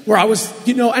 where I was,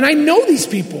 and I know these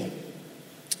people.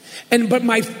 But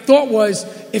my thought was,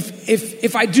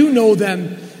 if I do know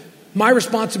them, my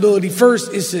responsibility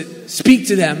first is to speak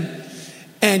to them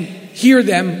and hear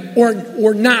them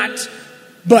or not.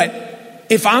 But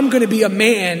if I'm going to be a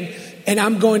man and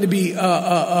I'm going to be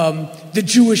the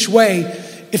Jewish way,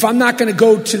 if I'm not going to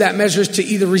go to that measures to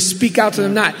either speak out to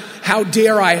them, not, how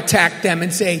dare I attack them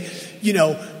and say,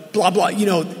 blah, blah,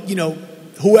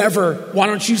 whoever, why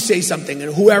don't you say something?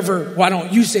 And whoever, why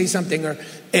don't you say something? Or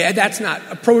that's not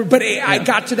appropriate. But I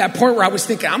got to that point where I was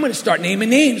thinking, I'm going to start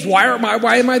naming names. Why am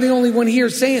I the only one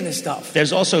here saying this stuff?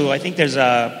 There's also, I think there's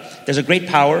a great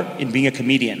power in being a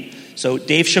comedian. So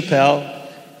Dave Chappelle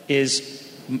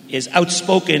is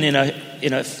outspoken in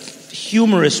a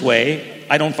humorous way.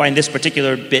 I don't find this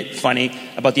particular bit funny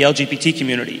about the LGBT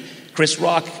community. Chris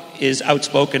Rock is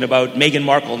outspoken about Meghan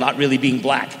Markle not really being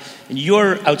black. And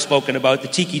you're outspoken about the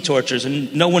tiki tortures,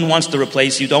 and no one wants to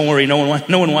replace you. Don't worry, no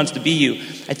one wants to be you.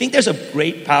 I think there's a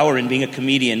great power in being a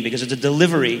comedian, because it's a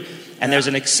delivery, and there's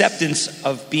an acceptance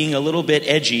of being a little bit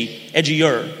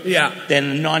edgier than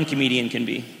a non-comedian can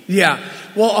be. Yeah,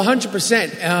 well,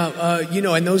 100%.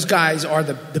 And those guys are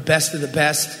the best of the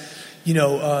best.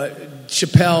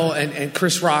 Chappelle and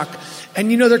Chris Rock, and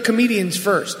they're comedians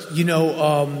first.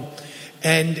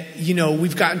 And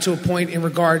we've gotten to a point in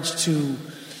regards to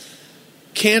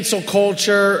cancel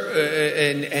culture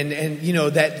and you know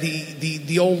that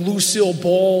the old Lucille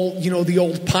Ball, you know, the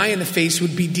old pie in the face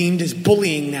would be deemed as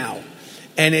bullying now,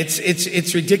 and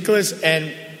it's ridiculous.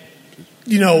 And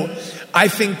you know, I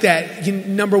think that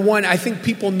number one, I think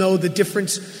people know the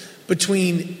difference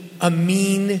between a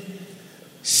mean,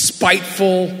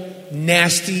 spiteful,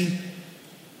 nasty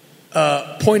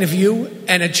point of view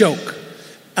and a joke,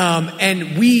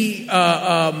 and we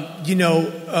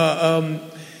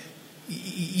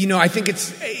you know, I think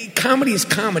comedy is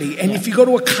comedy. And if you go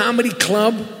to a comedy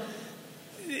club,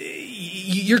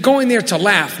 you're going there to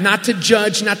laugh, not to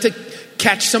judge, not to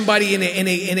catch somebody in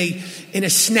a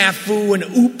snafu and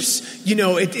oops. You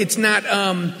know, it's not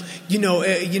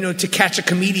to catch a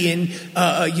comedian,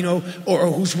 or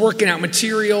who's working out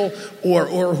material,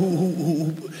 or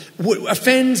who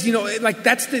offends. You know, like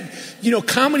that's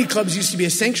comedy clubs used to be a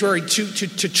sanctuary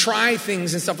to try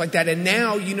things and stuff like that. And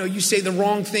now, you know, you say the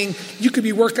wrong thing. You could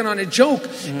be working on a joke,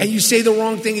 and you say the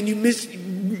wrong thing, and you miss,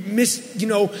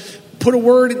 put a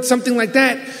word in something like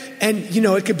that. And, you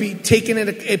know, it could be taken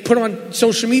and put on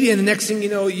social media, and the next thing you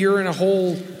know, you're in a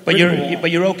whole... But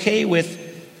you're okay with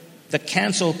the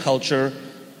cancel culture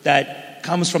that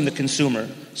comes from the consumer.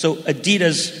 So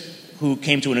Adidas, who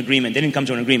came to an agreement, they didn't come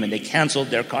to an agreement. They canceled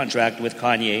their contract with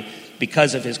Kanye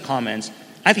because of his comments.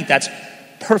 I think that's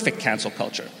perfect cancel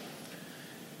culture.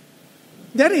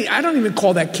 I don't even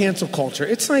call that cancel culture.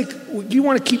 It's like, do you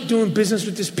want to keep doing business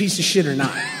with this piece of shit or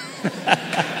not?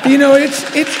 You know, it's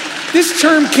this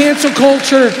term cancel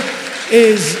culture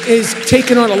is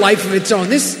taking on a life of its own.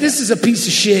 This is a piece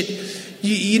of shit,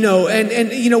 you know,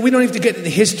 and you know, we don't have to get into the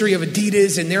history of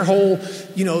Adidas and their whole,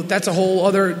 you know, that's a whole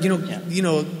other, you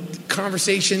know,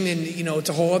 conversation, and you know, it's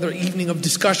a whole other evening of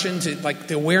discussions, like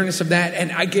the awareness of that.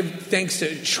 And I give thanks to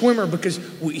Schwimmer because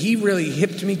he really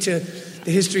hipped me to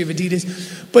the history of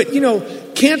Adidas. But you know,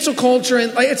 cancel culture,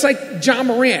 and it's like John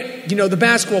Morant, you know, the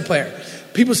basketball player.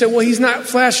 People say, well, he's not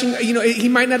flashing, you know, he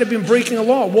might not have been breaking a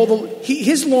law. Well,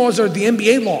 his laws are the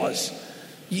NBA laws.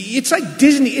 It's like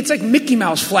Disney, it's like Mickey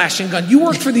Mouse flashing gun. You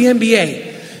work for the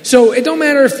NBA. So it don't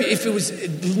matter if it was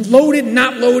loaded,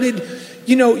 not loaded.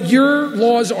 You know, your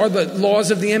laws are the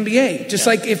laws of the NBA. Just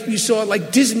like if you saw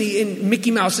like Disney and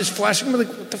Mickey Mouse is flashing, we're like,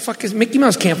 what the fuck is Mickey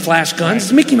Mouse can't flash guns?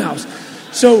 It's Mickey Mouse.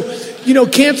 So, you know,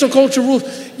 cancel culture rules.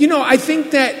 You know, I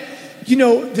think that, you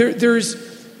know, there's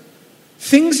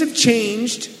things have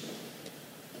changed.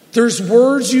 There's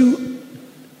words you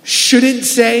shouldn't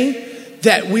say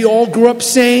that we all grew up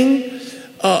saying.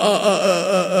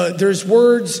 There's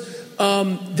words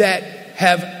that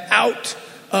have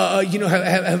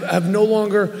have no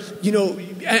longer, you know,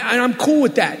 and I'm cool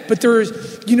with that. But there can't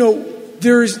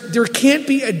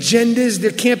be agendas.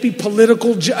 There can't be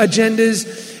political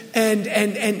agendas,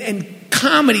 and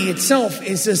comedy itself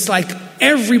is just like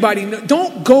everybody.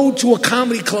 Don't go to a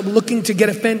comedy club looking to get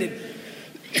offended.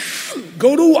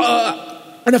 Go to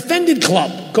an offended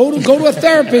club. Go to a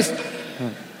therapist,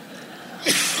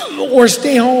 or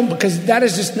stay home, because that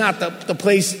is just not the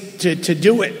place to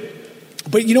do it.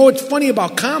 But you know what's funny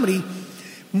about comedy?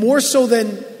 More so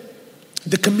than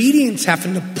the comedians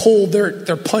having to pull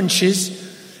their punches.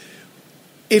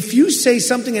 If you say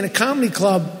something in a comedy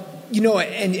club, you know,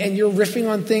 and you're riffing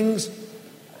on things,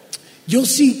 you'll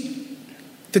see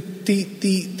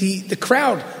the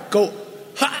crowd go,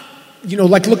 ha! You know,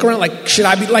 like look around, like should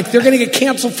I be like they're going to get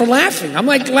canceled for laughing? I'm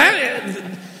like,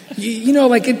 you know,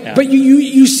 like it, yeah. But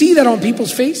you see that on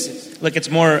people's faces. Look, it's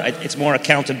more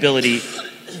accountability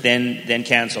than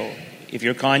cancel. If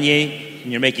you're Kanye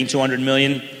and you're making $200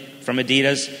 million from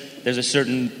Adidas, there's a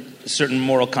certain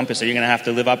moral compass that you're going to have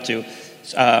to live up to.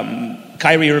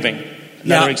 Kyrie Irving,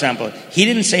 another example. He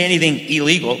didn't say anything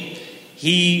illegal.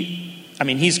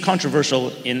 He's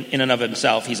controversial in and of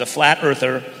himself. He's a flat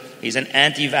earther. He's an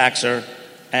anti-vaxxer,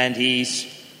 and he's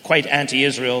quite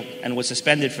anti-Israel, and was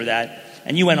suspended for that.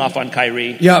 And you went off on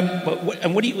Kyrie. Yeah.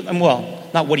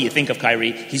 Not what do you think of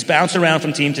Kyrie? He's bounced around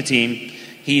from team to team.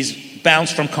 He's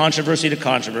bounced from controversy to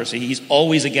controversy. He's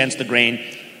always against the grain.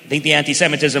 I think the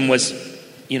anti-Semitism was,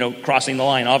 you know, crossing the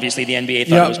line. Obviously, the NBA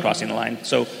thought it was crossing the line.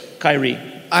 So, Kyrie.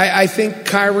 I think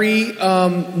Kyrie,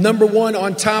 number one,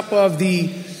 on top of the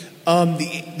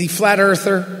flat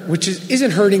earther, which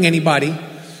isn't hurting anybody,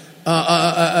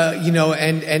 you know,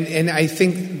 and I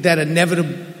think that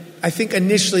I think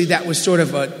initially that was sort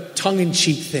of a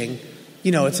tongue-in-cheek thing.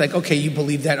 You know, it's like, okay, you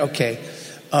believe that, okay.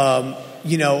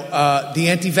 You know, the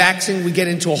anti-vaxxing, we get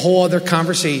into a whole other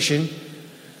conversation.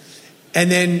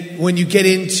 And then when you get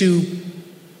into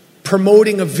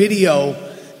promoting a video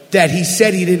that he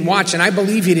said he didn't watch, and I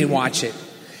believe he didn't watch it,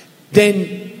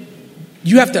 then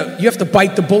you have to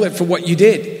bite the bullet for what you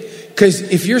did. Because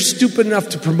if you're stupid enough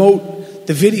to promote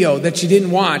the video that you didn't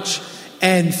watch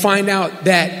and find out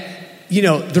that,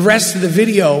 the rest of the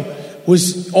video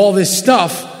was all this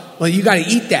stuff, well, you got to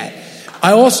eat that.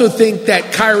 I also think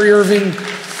that Kyrie Irving,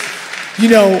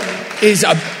 is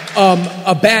a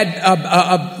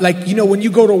bad, when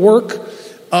you go to work,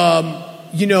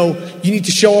 you need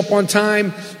to show up on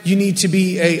time. You need to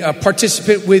be a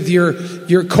participant with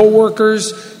your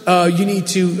coworkers. You need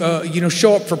to,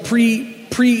 show up for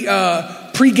pre-game,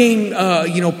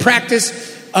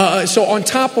 practice. So on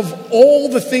top of all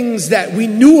the things that we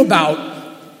knew about,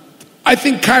 I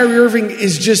think Kyrie Irving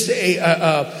is just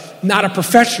not a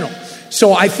professional.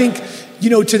 So I think,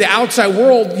 to the outside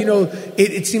world,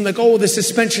 it seemed like, the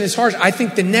suspension is harsh. I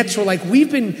think the Nets were like,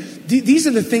 these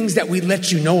are the things that we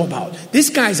let you know about. This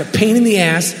guy's a pain in the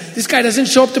ass. This guy doesn't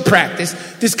show up to practice.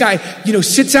 This guy,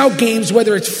 sits out games,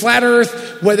 whether it's flat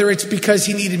earth, whether it's because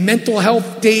he needed mental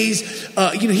health days.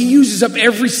 He uses up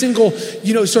every single,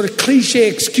 sort of cliche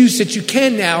excuse that you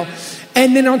can now.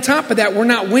 And then on top of that, we're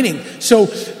not winning. So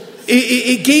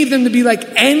it gave them to be like,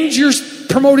 and you're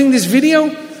promoting this video?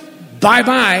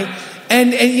 Bye-bye.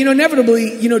 And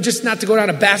inevitably, just not to go down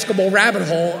a basketball rabbit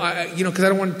hole, because I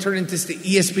don't want to turn into the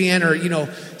ESPN or,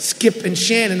 Skip and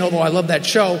Shannon, although I love that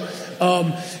show.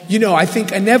 I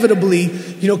think inevitably,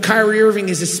 Kyrie Irving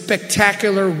is a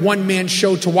spectacular one-man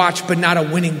show to watch, but not a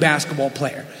winning basketball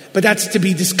player. But that's to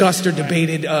be discussed or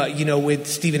debated, with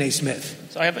Stephen A. Smith.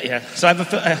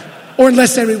 Or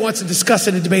unless anybody wants to discuss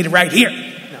it and debate it right here.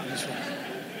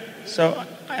 So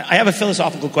I have a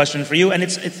philosophical question for you, and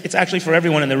it's actually for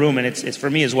everyone in the room, and it's for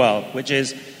me as well, which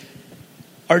is,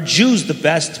 are Jews the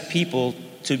best people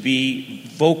to be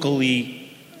vocally,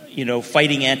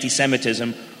 fighting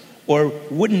anti-Semitism, or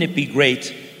wouldn't it be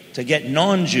great to get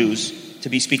non-Jews to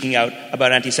be speaking out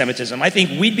about anti-Semitism? I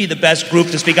think we'd be the best group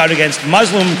to speak out against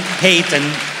Muslim hate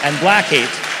and black hate.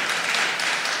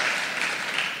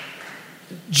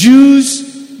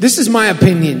 Jews, this is my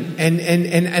opinion, and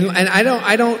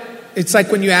I don't. It's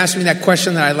like when you asked me that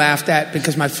question that I laughed at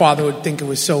because my father would think it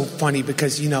was so funny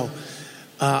because, in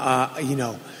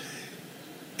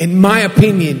my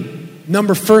opinion,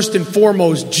 first and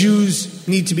foremost, Jews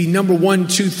need to be number 1,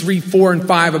 2, 3, 4, and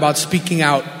 5 about speaking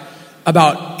out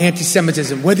about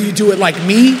anti-Semitism. Whether you do it like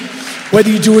me, whether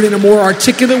you do it in a more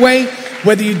articulate way,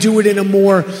 whether you do it in a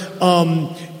more,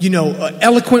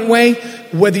 eloquent way,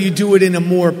 whether you do it in a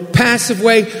more passive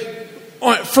way.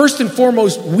 First and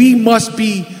foremost, we must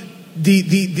be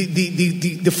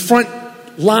the front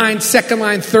line, second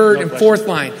line, third, and fourth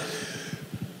line.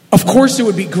 Of course, it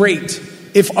would be great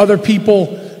if other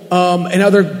people and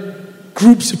other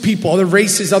groups of people, other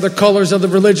races, other colors, other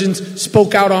religions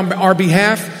spoke out on our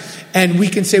behalf, and we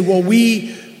can say, well,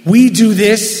 we do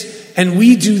this and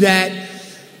we do that,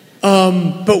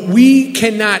 but we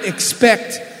cannot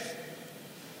expect,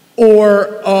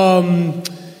 or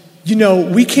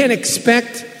we can't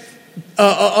expect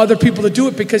other people to do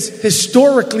it because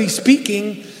historically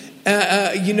speaking,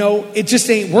 it just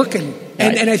ain't working.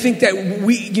 And I think that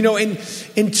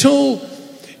until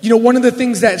one of the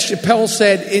things that Chappelle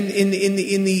said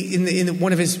in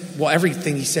one of his,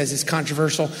 everything he says is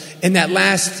controversial. In that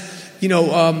last,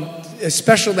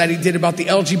 special that he did about the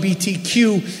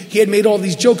LGBTQ, he had made all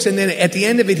these jokes, and then at the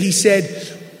end of it, he said,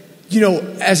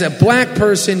 as a black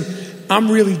person, I'm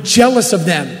really jealous of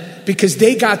them, because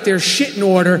they got their shit in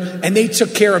order and they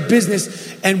took care of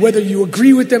business. And whether you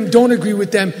agree with them, don't agree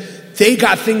with them, they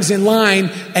got things in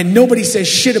line and nobody says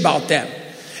shit about them.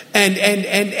 And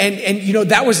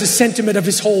that was the sentiment of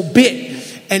his whole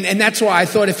bit. And that's why I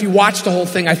thought if you watch the whole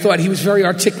thing, I thought he was very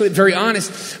articulate, very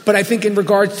honest. But I think in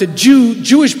regards to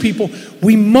Jewish people,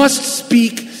 we must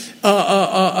speak,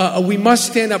 we must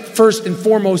stand up first and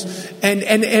foremost. And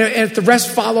if the rest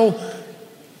follow,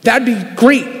 that'd be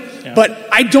great. Yeah. But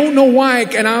I don't know why,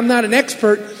 and I'm not an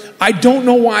expert, I don't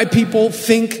know why people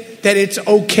think that it's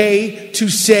okay to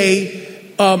say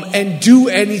and do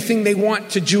anything they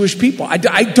want to Jewish people. I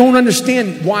don't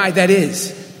understand why that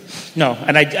is. No,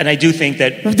 and I do think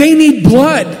that they need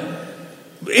blood.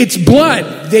 It's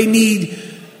blood they need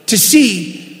to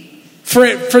see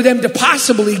for them to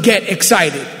possibly get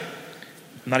excited.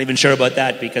 I'm not even sure about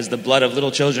that, because the blood of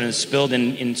little children is spilled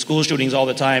in school shootings all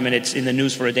the time, and it's in the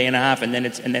news for a day and a half, and then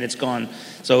it's gone.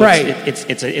 So right.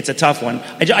 It's a tough one.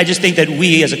 I just think that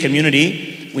we as a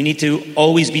community, we need to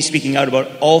always be speaking out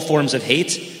about all forms of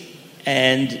hate,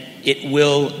 and it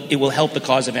will help the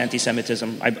cause of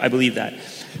anti-Semitism. I believe that.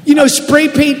 Spray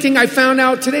painting. I found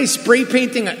out today. Spray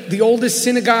painting the oldest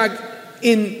synagogue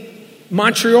in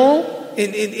Montreal,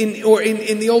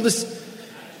 in the oldest.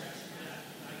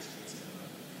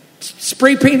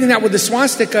 Spray painting that with the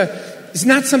swastika, is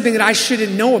not something that I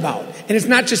shouldn't know about. And it's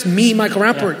not just me, Michael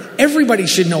Rapaport. Yeah. Everybody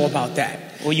should know about that.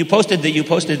 Well, you posted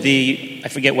the I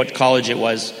forget what college it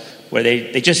was, where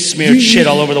they just smeared shit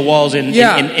all over the walls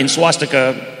in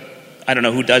swastika. I don't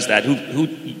know who does that, who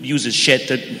uses shit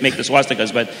to make the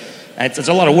swastikas, but it's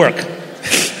a lot of work.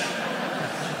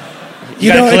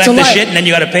 You got to collect the shit and then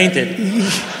you got to paint it.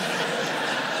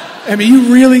 I mean,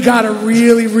 you really got to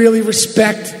really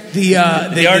respect the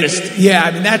artist.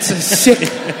 That's a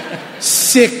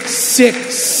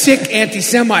sick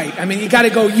anti-Semite. I mean, you got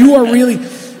to go. You are really,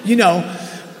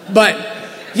 but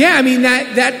yeah, I mean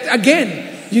that again.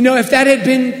 If that had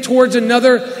been towards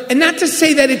another, and not to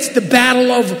say that it's the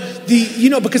battle of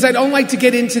because I don't like to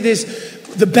get into this,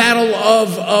 the battle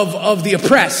of the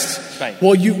oppressed. Right.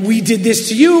 Well, we did this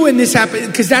to you, and this happened,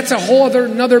 because that's a whole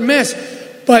another mess.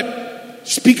 But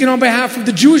speaking on behalf of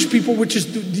the Jewish people, which is,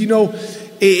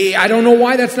 I don't know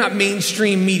why that's not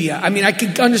mainstream media. I mean, I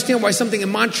could understand why something in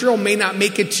Montreal may not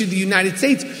make it to the United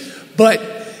States, but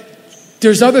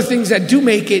there's other things that do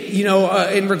make it,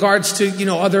 in regards to,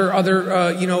 other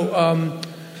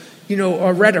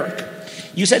rhetoric.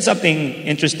 You said something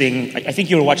interesting. I think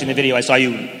you were watching the video. I saw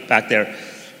you back there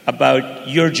about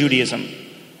your Judaism.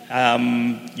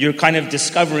 You're kind of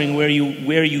discovering where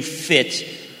you fit.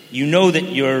 You know that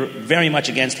you're very much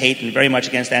against hate and very much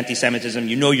against anti-Semitism.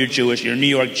 You know you're Jewish. You're a New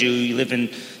York Jew. You live in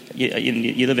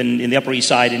the Upper East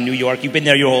Side in New York. You've been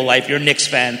there your whole life. You're a Knicks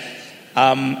fan.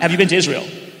 Have you been to Israel?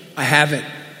 I haven't.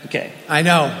 Okay. I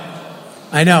know.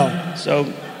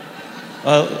 So,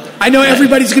 I know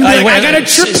everybody's going to be like, I got a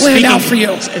trip planned out for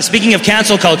you. Speaking of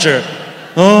cancel culture,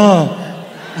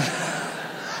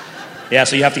 yeah,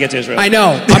 so you have to get to Israel. I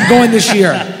know. I'm going this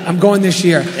year.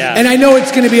 Yeah. And I know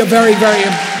it's going to be a very, very,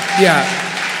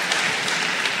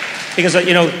 Because,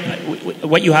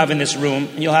 what you have in this room,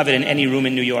 and you'll have it in any room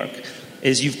in New York,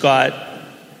 is you've got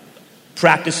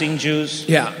practicing Jews.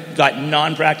 Yeah. You've got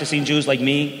non-practicing Jews like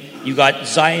me. You got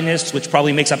Zionists, which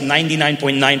probably makes up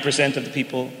 99.9% of the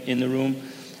people in the room.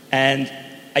 And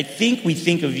I think we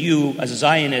think of you as a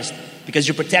Zionist because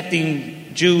you're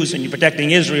protecting Jews and you're protecting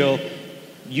Israel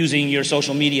using your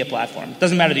social media platform. It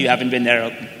doesn't matter that you haven't been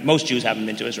there. Most Jews haven't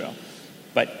been to Israel.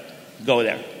 But go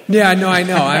there. Yeah, no, I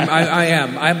know. I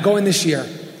am. I'm going this year.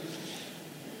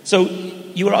 So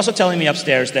you were also telling me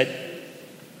upstairs that,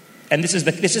 and this is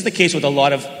the case with a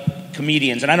lot of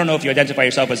comedians, and I don't know if you identify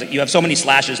yourself as, you have so many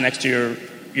slashes next to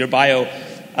your bio,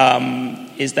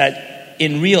 is that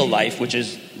in real life, which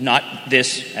is not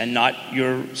this and not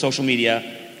your social media,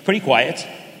 pretty quiet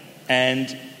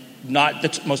and not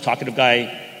the most talkative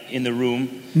guy in the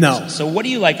room. No. So what do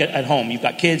you like at home? You've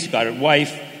got kids, you've got a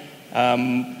wife.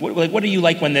 What do you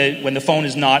like when the phone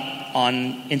is not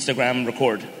on Instagram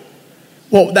record?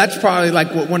 Well, that's probably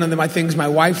like one of my things my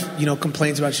wife,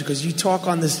 complains about. She goes, you talk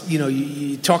on this,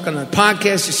 you talk on a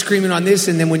podcast, you're screaming on this,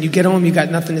 and then when you get home, you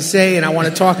got nothing to say, and I want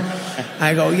to talk.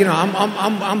 I go,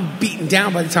 I'm beaten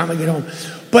down by the time I get home.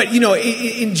 But,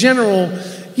 in general,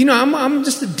 I'm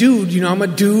just a dude. I'm a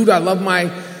dude. I love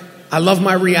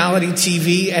my reality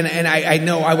TV, and I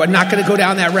know I'm not going to go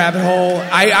down that rabbit hole.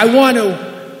 I want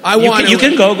to. You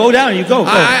can go down. You go.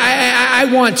 I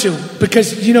want to,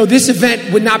 because this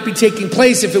event would not be taking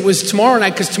place if it was tomorrow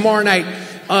night, because tomorrow night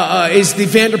is the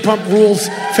Vanderpump Rules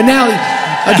finale.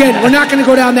 Again, we're not going to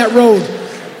go down that road,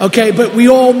 okay? But we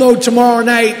all know tomorrow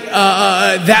night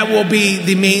that will be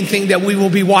the main thing that we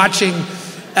will be watching,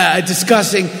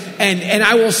 discussing, and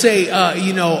I will say,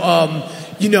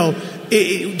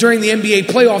 during the NBA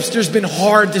playoffs, there's been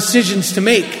hard decisions to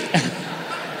make.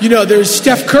 There's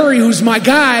Steph Curry, who's my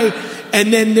guy,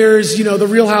 and then there's, the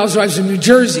Real Housewives of New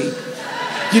Jersey.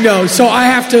 So I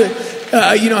have to,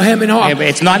 hem and haw. Yeah, but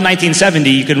it's not 1970.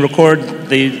 You can record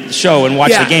the show and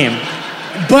watch the game.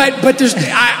 But there's,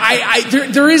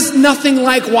 there is nothing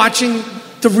like watching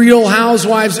the Real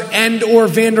Housewives and or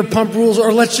Vanderpump Rules,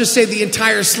 or let's just say the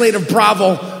entire slate of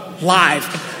Bravo live.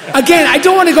 Again, I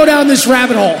don't want to go down this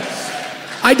rabbit hole.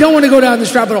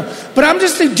 But I'm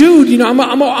just a dude, I'm a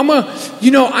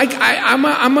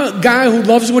guy who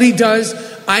loves what he does.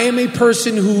 I am a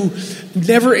person who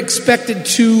never expected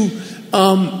to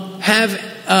have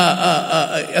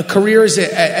a career as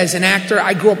an actor.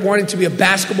 I grew up wanting to be a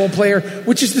basketball player,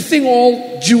 which is the thing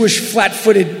all Jewish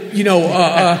flat-footed,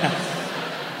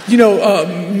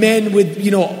 men with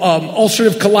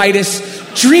ulcerative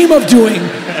colitis dream of doing.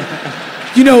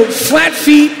 Flat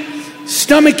feet,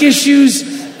 stomach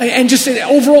issues, and just an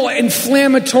overall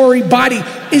inflammatory body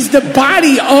is the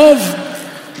body of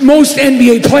most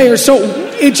NBA players. So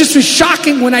it just was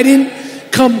shocking when I didn't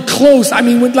come close. I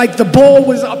mean, when like the ball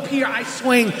was up here, I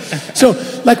swing. So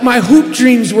like my hoop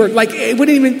dreams were like, it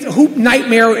wouldn't even, hoop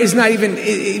nightmare is not even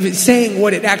saying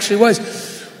what it actually was.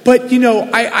 But,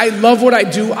 I love what I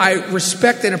do. I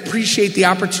respect and appreciate the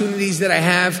opportunities that I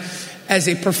have as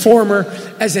a performer,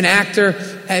 as an actor,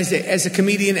 as a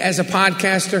comedian, as a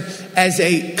podcaster, as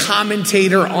a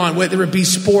commentator on whether it be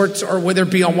sports or whether it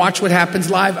be on Watch What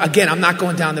Happens Live. Again, I'm not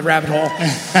going down the rabbit hole.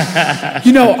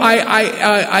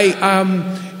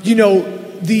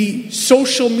 The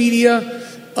social media,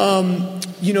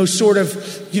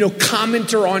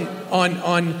 commenter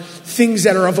on things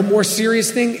that are of a more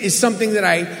serious thing is something that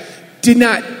I did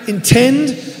not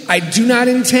intend. I do not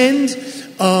intend.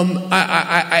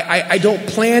 I don't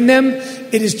plan them.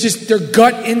 It is just their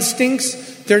gut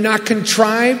instincts. They're not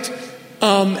contrived.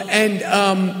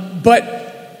 But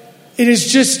it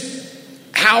is just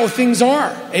how things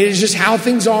are. It is just how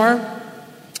things are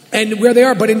and where they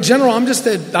are. But in general, I'm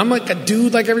like a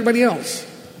dude like everybody else.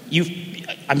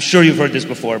 I'm sure you've heard this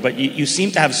before, but you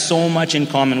seem to have so much in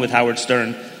common with Howard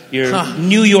Stern. You're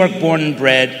New York born and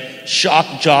bred,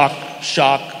 shock jock,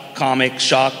 shock comic,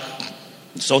 shock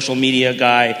social media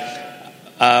guy.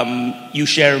 You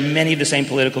share many of the same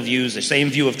political views, the same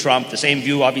view of Trump, the same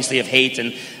view, obviously, of hate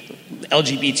and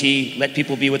LGBT, let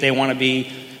people be what they want to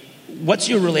be. What's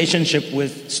your relationship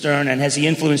with Stern, and has he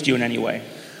influenced you in any way?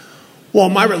 Well,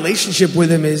 my relationship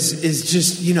with him is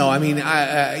just,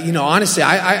 honestly,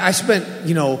 I spent,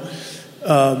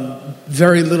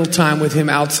 very little time with him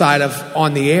outside of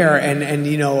on the air, and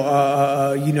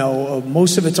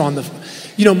most of it's on the,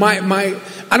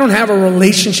 I don't have a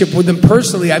relationship with him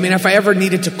personally. I mean, if I ever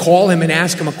needed to call him and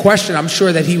ask him a question, I'm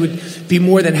sure that he would be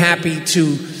more than happy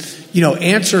to,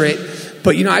 answer it.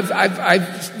 But,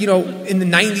 I've in the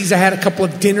 90s, I had a couple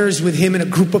of dinners with him and a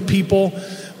group of people.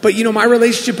 But, my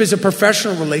relationship is a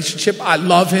professional relationship. I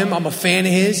love him. I'm a fan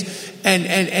of his. And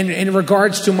in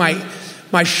regards to my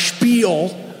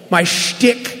spiel, my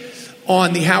shtick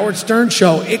on the Howard Stern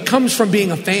show, it comes from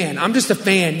being a fan. I'm just a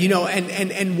fan,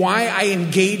 and why I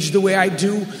engage the way I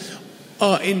do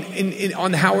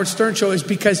on the Howard Stern show is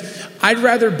because I'd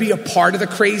rather be a part of the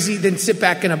crazy than sit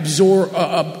back and observe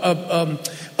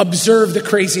the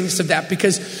craziness of that.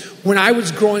 Because when I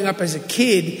was growing up as a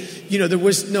kid, there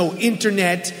was no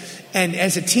internet, and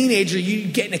as a teenager,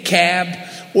 you'd get in a cab,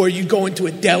 or you'd go into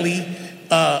a deli,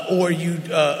 or you'd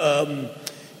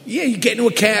get into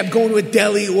a cab, go into a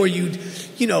deli, or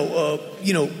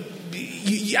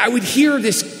I would hear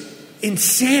this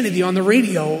insanity on the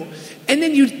radio, and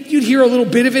then you'd hear a little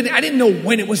bit of it. I didn't know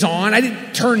when it was on. I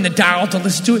didn't turn the dial to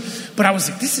listen to it, but I was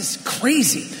like, this is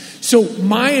crazy. So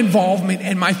my involvement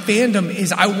and my fandom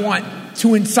is I want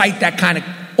to incite that kind of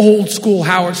old school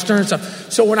Howard Stern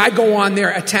stuff. So when I go on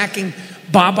there attacking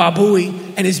Baba Booey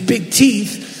and his big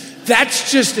teeth,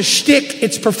 that's just a shtick.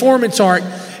 It's performance art.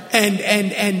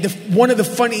 And one of the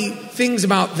funny things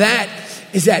about that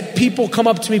is that people come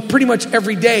up to me pretty much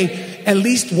every day, at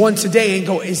least once a day, and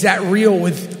go, is that real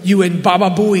with you and Baba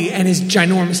Booey and his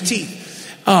ginormous teeth?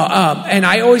 And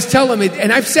I always tell them,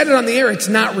 and I've said it on the air, it's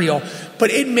not real,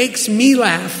 but it makes me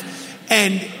laugh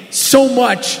and so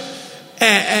much,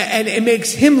 and it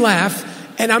makes him laugh,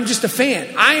 and I'm just a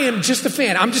fan. I am just a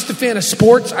fan. I'm just a fan of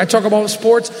sports. I talk about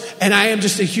sports, and I am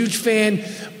just a huge fan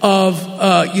of,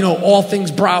 all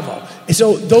things Bravo. And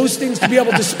so those things, to be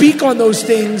able to speak on those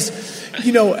things,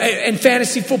 and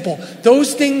fantasy football,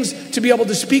 those things, to be able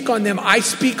to speak on them, I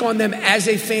speak on them as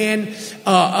a fan,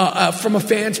 from a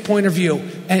fan's point of view.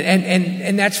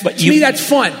 And that's, to me, that's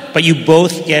fun. But you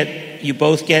both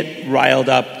get riled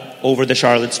up over the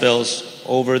Charlottesvilles,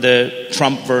 over the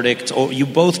Trump verdict, or you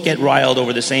both get riled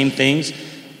over the same things,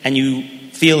 and you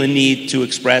feel a need to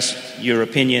express your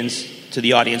opinions to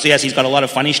the audience. So yes, he's got a lot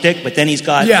of funny shtick, but then he's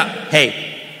got, hey,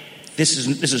 this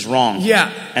is wrong.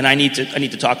 Yeah. And I need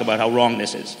to talk about how wrong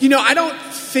this is. I don't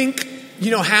think,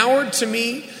 Howard, to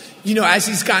me, as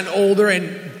he's gotten older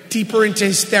and deeper into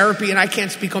his therapy, and I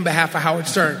can't speak on behalf of Howard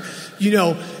Stern,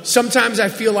 sometimes I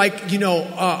feel like,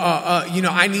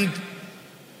 I need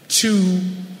to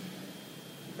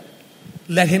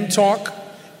let him talk,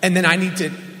 and then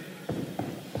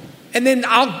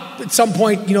I'll at some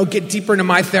point, get deeper into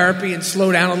my therapy and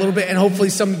slow down a little bit, and hopefully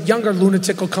some younger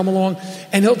lunatic will come along,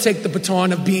 and he'll take the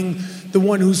baton of being the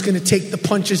one who's going to take the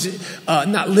punches,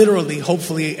 not literally,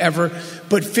 hopefully ever,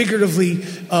 but figuratively,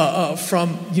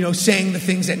 from saying the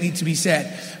things that need to be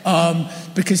said.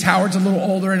 Because Howard's a little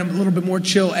older and a little bit more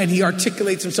chill, and he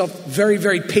articulates himself very,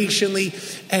 very patiently,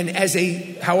 and as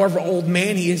a however old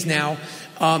man he is now.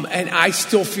 And I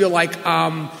still feel like,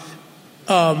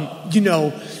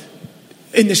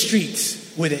 in the streets.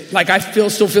 with it. Like I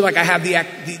still feel like I have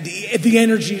the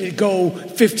energy to go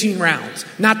 15 rounds,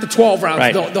 not the 12 rounds,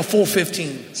 Right. the full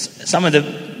 15. Some of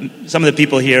the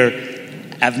people here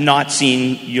have not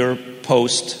seen your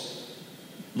post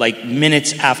like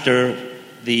minutes after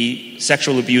the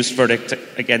sexual abuse verdict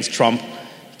against Trump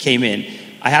came in.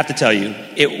 I have to tell you,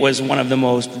 it was one of the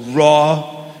most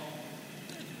raw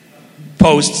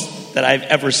posts that I've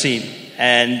ever seen,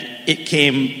 and it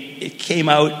came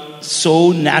out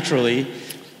so naturally.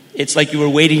 It's like you were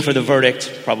waiting for the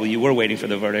verdict. Probably you were waiting for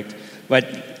the verdict, but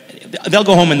they'll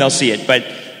go home and they'll see it. But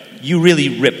you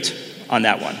really ripped on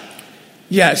that one.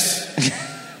 Yes.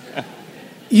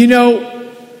 You know,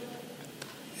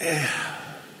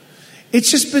 it's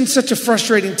just been such a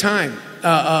frustrating time,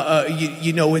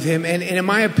 with him. And in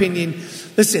my opinion,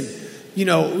 listen, we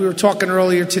were talking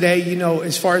earlier today,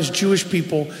 as far as Jewish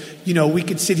people, we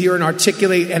could sit here and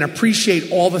articulate and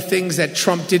appreciate all the things that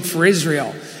Trump did for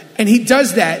Israel. And he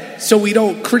does that so we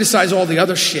don't criticize all the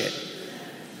other shit.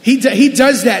 He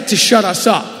does that to shut us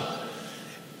up.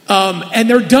 And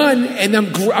they're done, and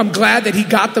I'm glad that he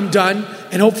got them done,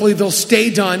 and hopefully they'll stay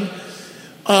done.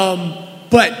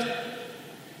 But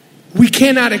we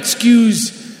cannot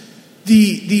excuse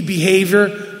the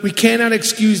behavior. We cannot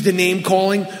excuse the name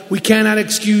calling. We cannot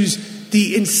excuse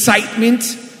the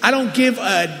incitement. I don't give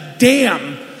a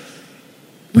damn.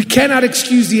 We cannot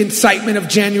excuse the incitement of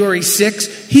January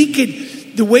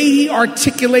 6th. The way he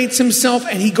articulates himself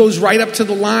and he goes right up to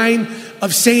the line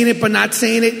of saying it but not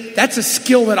saying it, that's a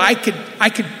skill that I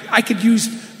could use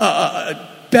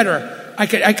better.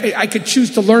 I could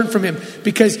choose to learn from him,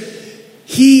 because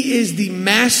he is the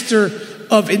master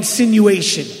of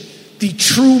insinuation, the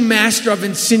true master of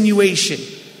insinuation.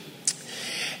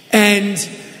 And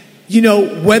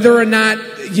whether or not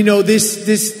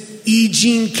this E.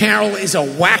 Jean Carroll is a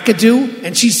wackadoo,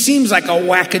 and she seems like a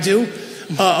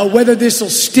wackadoo, whether this will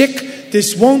stick,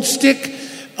 this won't stick,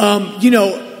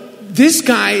 this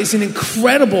guy is an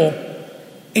incredible,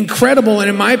 and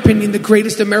in my opinion, the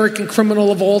greatest American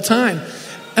criminal of all time.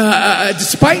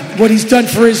 Despite what he's done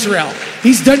for Israel.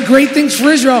 He's done great things for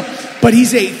Israel, but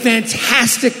he's a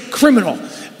fantastic criminal.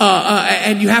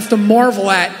 And you have to marvel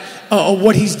at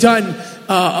what he's done,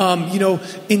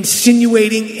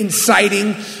 insinuating,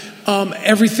 inciting,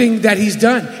 everything that he's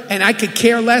done. And I could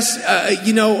care less,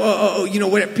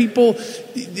 what people...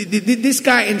 This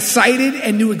guy incited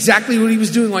and knew exactly what he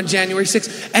was doing on January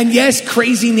 6th. And yes,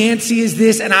 crazy Nancy is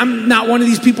this, and I'm not one of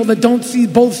these people that don't see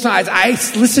both sides. I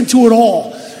listen to it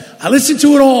all.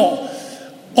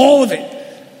 All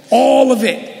of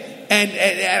it. And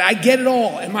I get it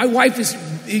all. And my wife is,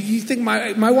 you think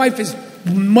my wife is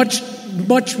much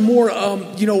more,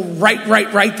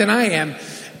 right than I am.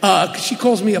 'Cause she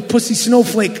calls me a pussy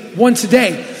snowflake once a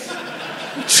day.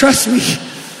 Trust me.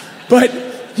 But,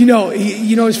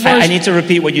 as far as... I need to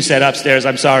repeat what you said upstairs.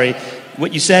 I'm sorry.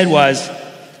 What you said was,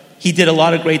 he did a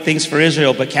lot of great things for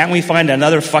Israel, but can't we find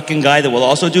another fucking guy that will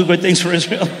also do good things for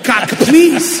Israel? God,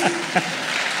 please.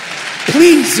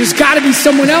 Please, there's got to be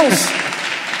someone else.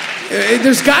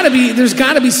 There's got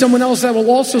to be someone else that will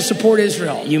also support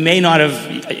Israel. You may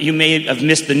have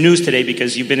missed the news today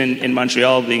because you've been in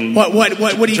Montreal being... What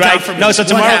do you got from me? No, so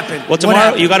tomorrow... What happened? Well,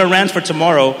 tomorrow, you got a rant for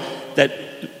tomorrow that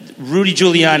Rudy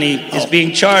Giuliani is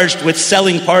being charged with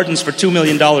selling pardons for $2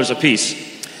 million apiece.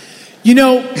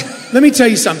 Let me tell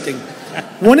you something.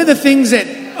 One of the things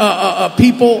that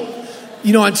people,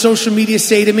 on social media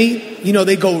say to me,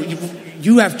 they go,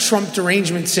 you have Trump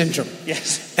derangement syndrome.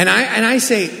 Yes. And I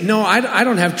say, no, I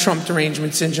don't have Trump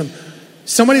derangement syndrome.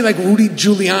 Somebody like Rudy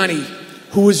Giuliani,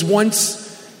 who was once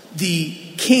the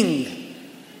king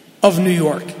of New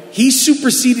York, he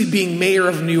superseded being mayor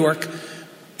of New York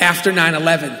after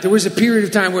 9/11. There was a period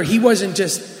of time where he wasn't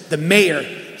just the mayor,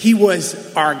 he was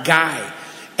our guy.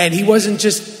 And he wasn't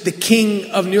just the king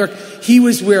of New York. He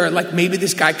was where, maybe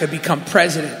this guy could become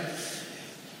president.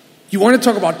 You want to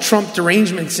talk about Trump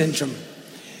derangement syndrome?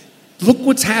 Look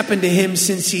what's happened to him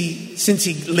since he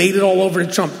laid it all over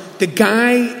to Trump. The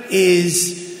guy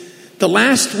the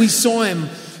last we saw him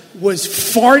was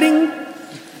farting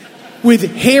with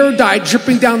hair dye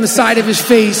dripping down the side of his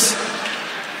face,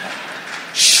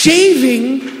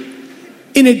 shaving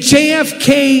in a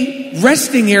JFK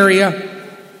resting area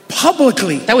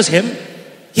publicly. That was him?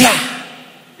 Yeah.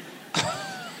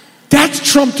 That's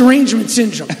Trump derangement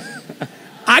syndrome.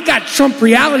 I got Trump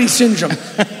reality syndrome.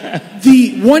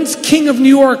 The once king of New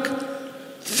York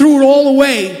threw it all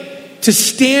away to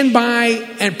stand by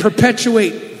and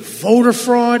perpetuate voter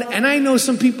fraud. And I know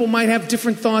some people might have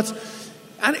different thoughts.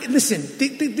 Listen,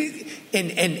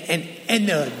 and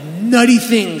the nutty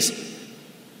things.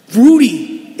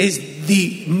 Rudy is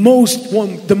the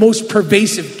most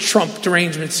pervasive Trump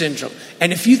derangement syndrome.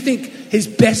 And if you think his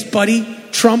best buddy,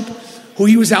 Trump, who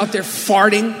he was out there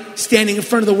farting, standing in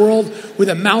front of the world with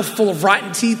a mouthful of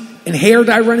rotten teeth and hair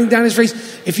dye running down his face,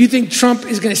 if you think Trump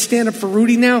is going to stand up for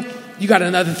Rudy now, you got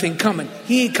another thing coming.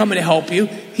 He ain't coming to help you.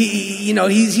 He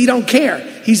don't care.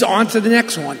 He's on to the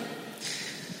next one.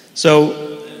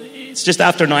 So it's just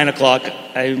after 9 o'clock.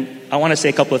 I want to say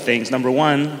a couple of things. Number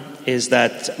one is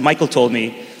that Michael told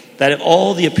me that of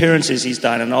all the appearances he's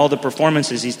done and all the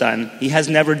performances he's done, he has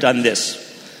never done this.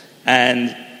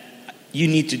 And you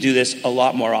need to do this a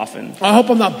lot more often. I hope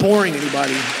I'm not boring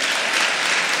anybody.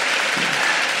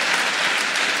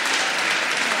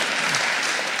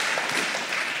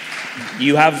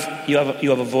 You have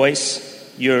a voice.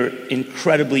 You're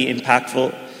incredibly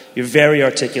impactful. You're very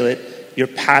articulate. You're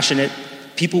passionate.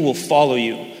 People will follow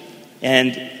you.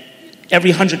 And every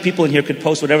 100 people in here could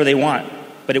post whatever they want,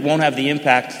 but it won't have the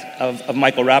impact of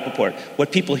Michael Rapaport.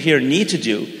 What people here need to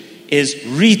do is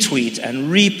retweet and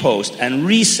repost and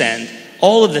resend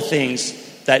all of the things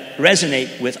that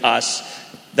resonate with us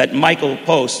that Michael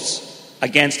posts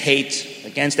against hate,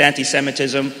 against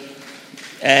anti-Semitism.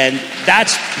 And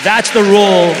that's the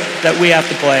role that we have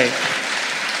to play.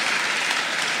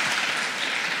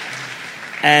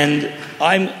 And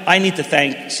I need to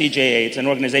thank CJA. It's an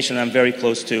organization that I'm very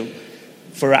close to,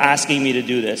 for asking me to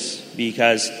do this,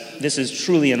 because this is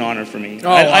truly an honor for me.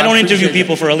 I don't interview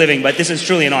people for a living, but this is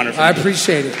truly an honor for me. I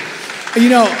appreciate it.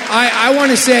 I want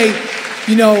to say,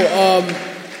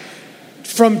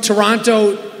 from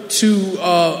Toronto to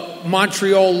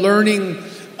Montreal, learning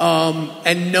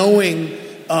and knowing,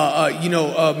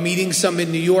 meeting some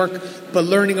in New York, but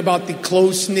learning about the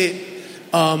close-knit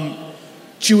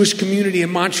Jewish community in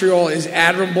Montreal is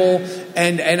admirable,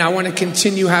 and I want to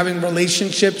continue having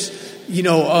relationships.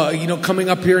 Coming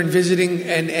up here and visiting,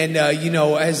 and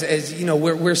as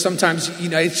we're sometimes,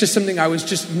 it's just something I was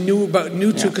just new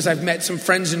to, because I've met some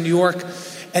friends in New York,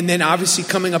 and then obviously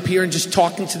coming up here and just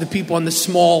talking to the people in the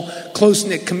small,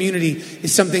 close-knit community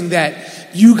is something that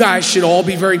you guys should all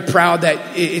be very proud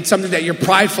that it's something that you're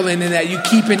prideful in and that you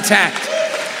keep intact.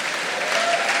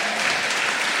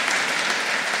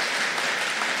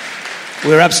 We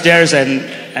were upstairs,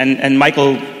 and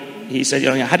Michael, he said,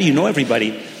 how do you know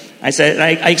everybody? I said, and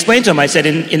I explained to him, I said,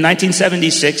 in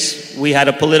 1976, we had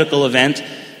a political event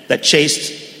that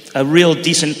chased a real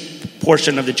decent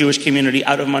portion of the Jewish community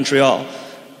out of Montreal.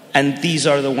 And these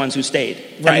are the ones who stayed.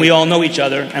 Right. And we all know each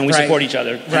other, and we support each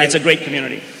other. And it's a great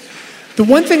community. The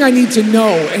one thing I need to know,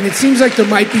 and it seems like there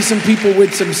might be some people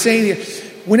with some saying here,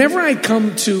 whenever I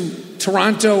come to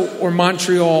Toronto or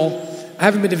Montreal, I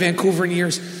haven't been to Vancouver in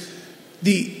years,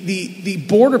 the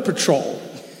Border Patrol,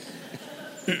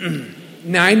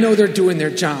 now I know they're doing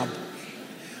their job.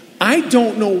 I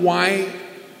don't know why,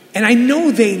 and I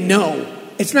know they know.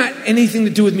 It's not anything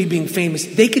to do with me being famous.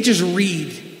 They could just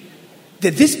read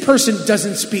that this person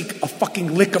doesn't speak a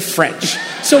fucking lick of French.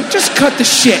 So just cut the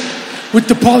shit with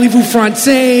the parlez-vous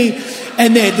français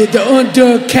and then the un,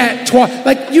 deux, quatre, trois.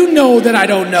 Like, you know that I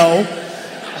don't know.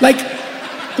 Like,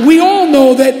 we all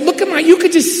know that, look at you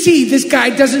could just see this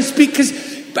guy doesn't speak, because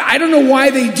I don't know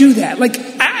why they do that. Like,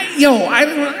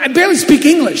 I barely speak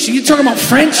English. You talking about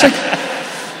French? Like,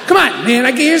 come on,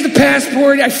 man. Here's the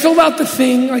passport. I filled out the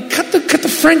thing. Like, cut the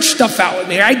French stuff out with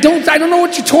me. I don't know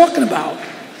what you're talking about.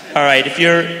 All right, if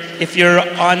you're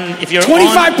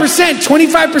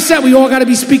 25%, we all got to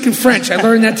be speaking French. I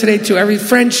learned that today too. Every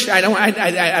French, I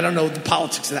don't know the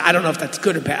politics of that. I don't know if that's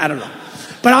good or bad. I don't know.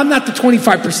 But I'm not the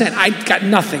 25%. I got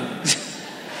nothing.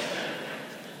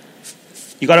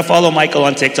 You got to follow Michael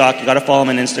on TikTok. You got to follow him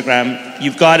on Instagram.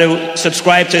 You've got to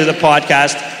subscribe to the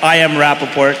podcast, I Am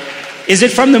Rapaport. Is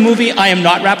it from the movie I Am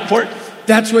Not Rapaport?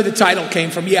 That's where the title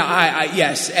came from. Yeah,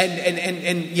 yes.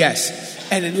 And yes.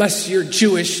 And unless you're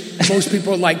Jewish, most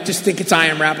people just think it's I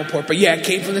Am Rapaport. But yeah, it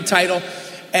came from the title.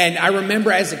 And I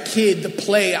remember as a kid, the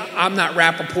play I'm Not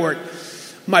Rapaport,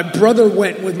 my brother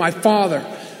went with my father.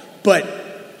 But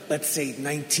let's say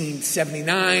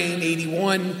 1979,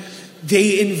 81,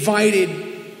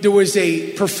 there was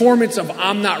a performance of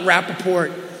I'm Not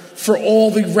Rapaport for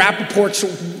all the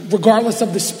Rapaports, regardless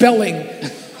of the spelling,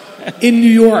 in New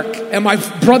York. And my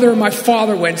brother and my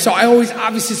father went. So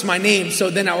obviously it's my name. So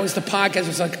then the podcast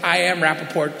was like, I Am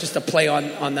Rapaport, just a play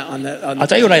on the I'll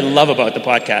tell you what I love about the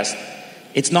podcast.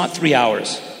 It's not 3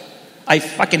 hours. I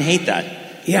fucking hate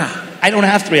that. Yeah. I don't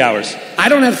have 3 hours. I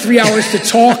don't have 3 hours to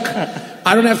talk.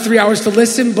 I don't have 3 hours to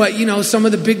listen, but some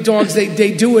of the big dogs,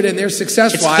 they do it and they're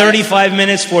successful. It's 35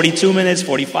 minutes, 42 minutes,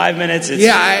 45 minutes. It's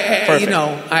perfect.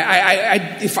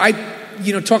 If I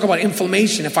talk about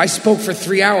inflammation, if I spoke for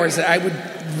 3 hours, I would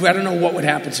I don't know what would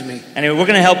happen to me. Anyway, we're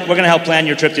gonna help plan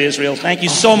your trip to Israel. Thank you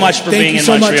so much for being in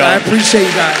Montreal. Montreal. I appreciate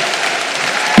you guys.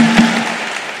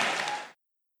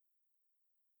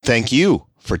 Thank you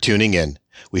for tuning in.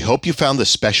 We hope you found this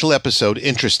special episode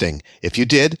interesting. If you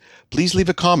did, please leave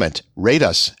a comment, rate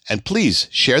us, and please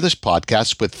share this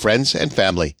podcast with friends and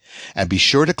family. And be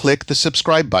sure to click the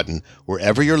subscribe button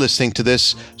wherever you're listening to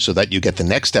this so that you get the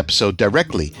next episode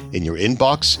directly in your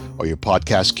inbox or your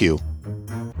podcast queue.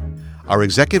 Our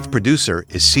executive producer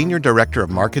is Senior Director of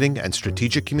Marketing and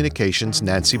Strategic Communications,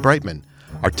 Nancy Brightman.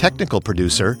 Our technical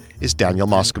producer is Daniel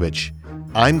Moskovich.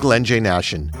 I'm Glenn J.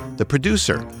 Nashin, the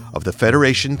producer of the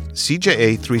Federation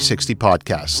CJA 360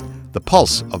 podcast, the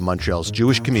pulse of Montreal's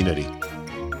Jewish community.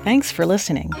 Thanks for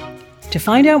listening. To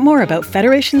find out more about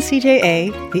Federation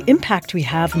CJA, the impact we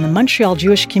have in the Montreal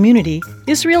Jewish community,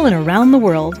 Israel and around the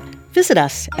world, visit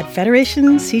us at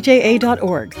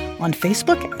federationcja.org on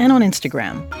Facebook and on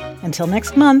Instagram. Until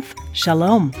next month,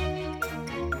 Shalom.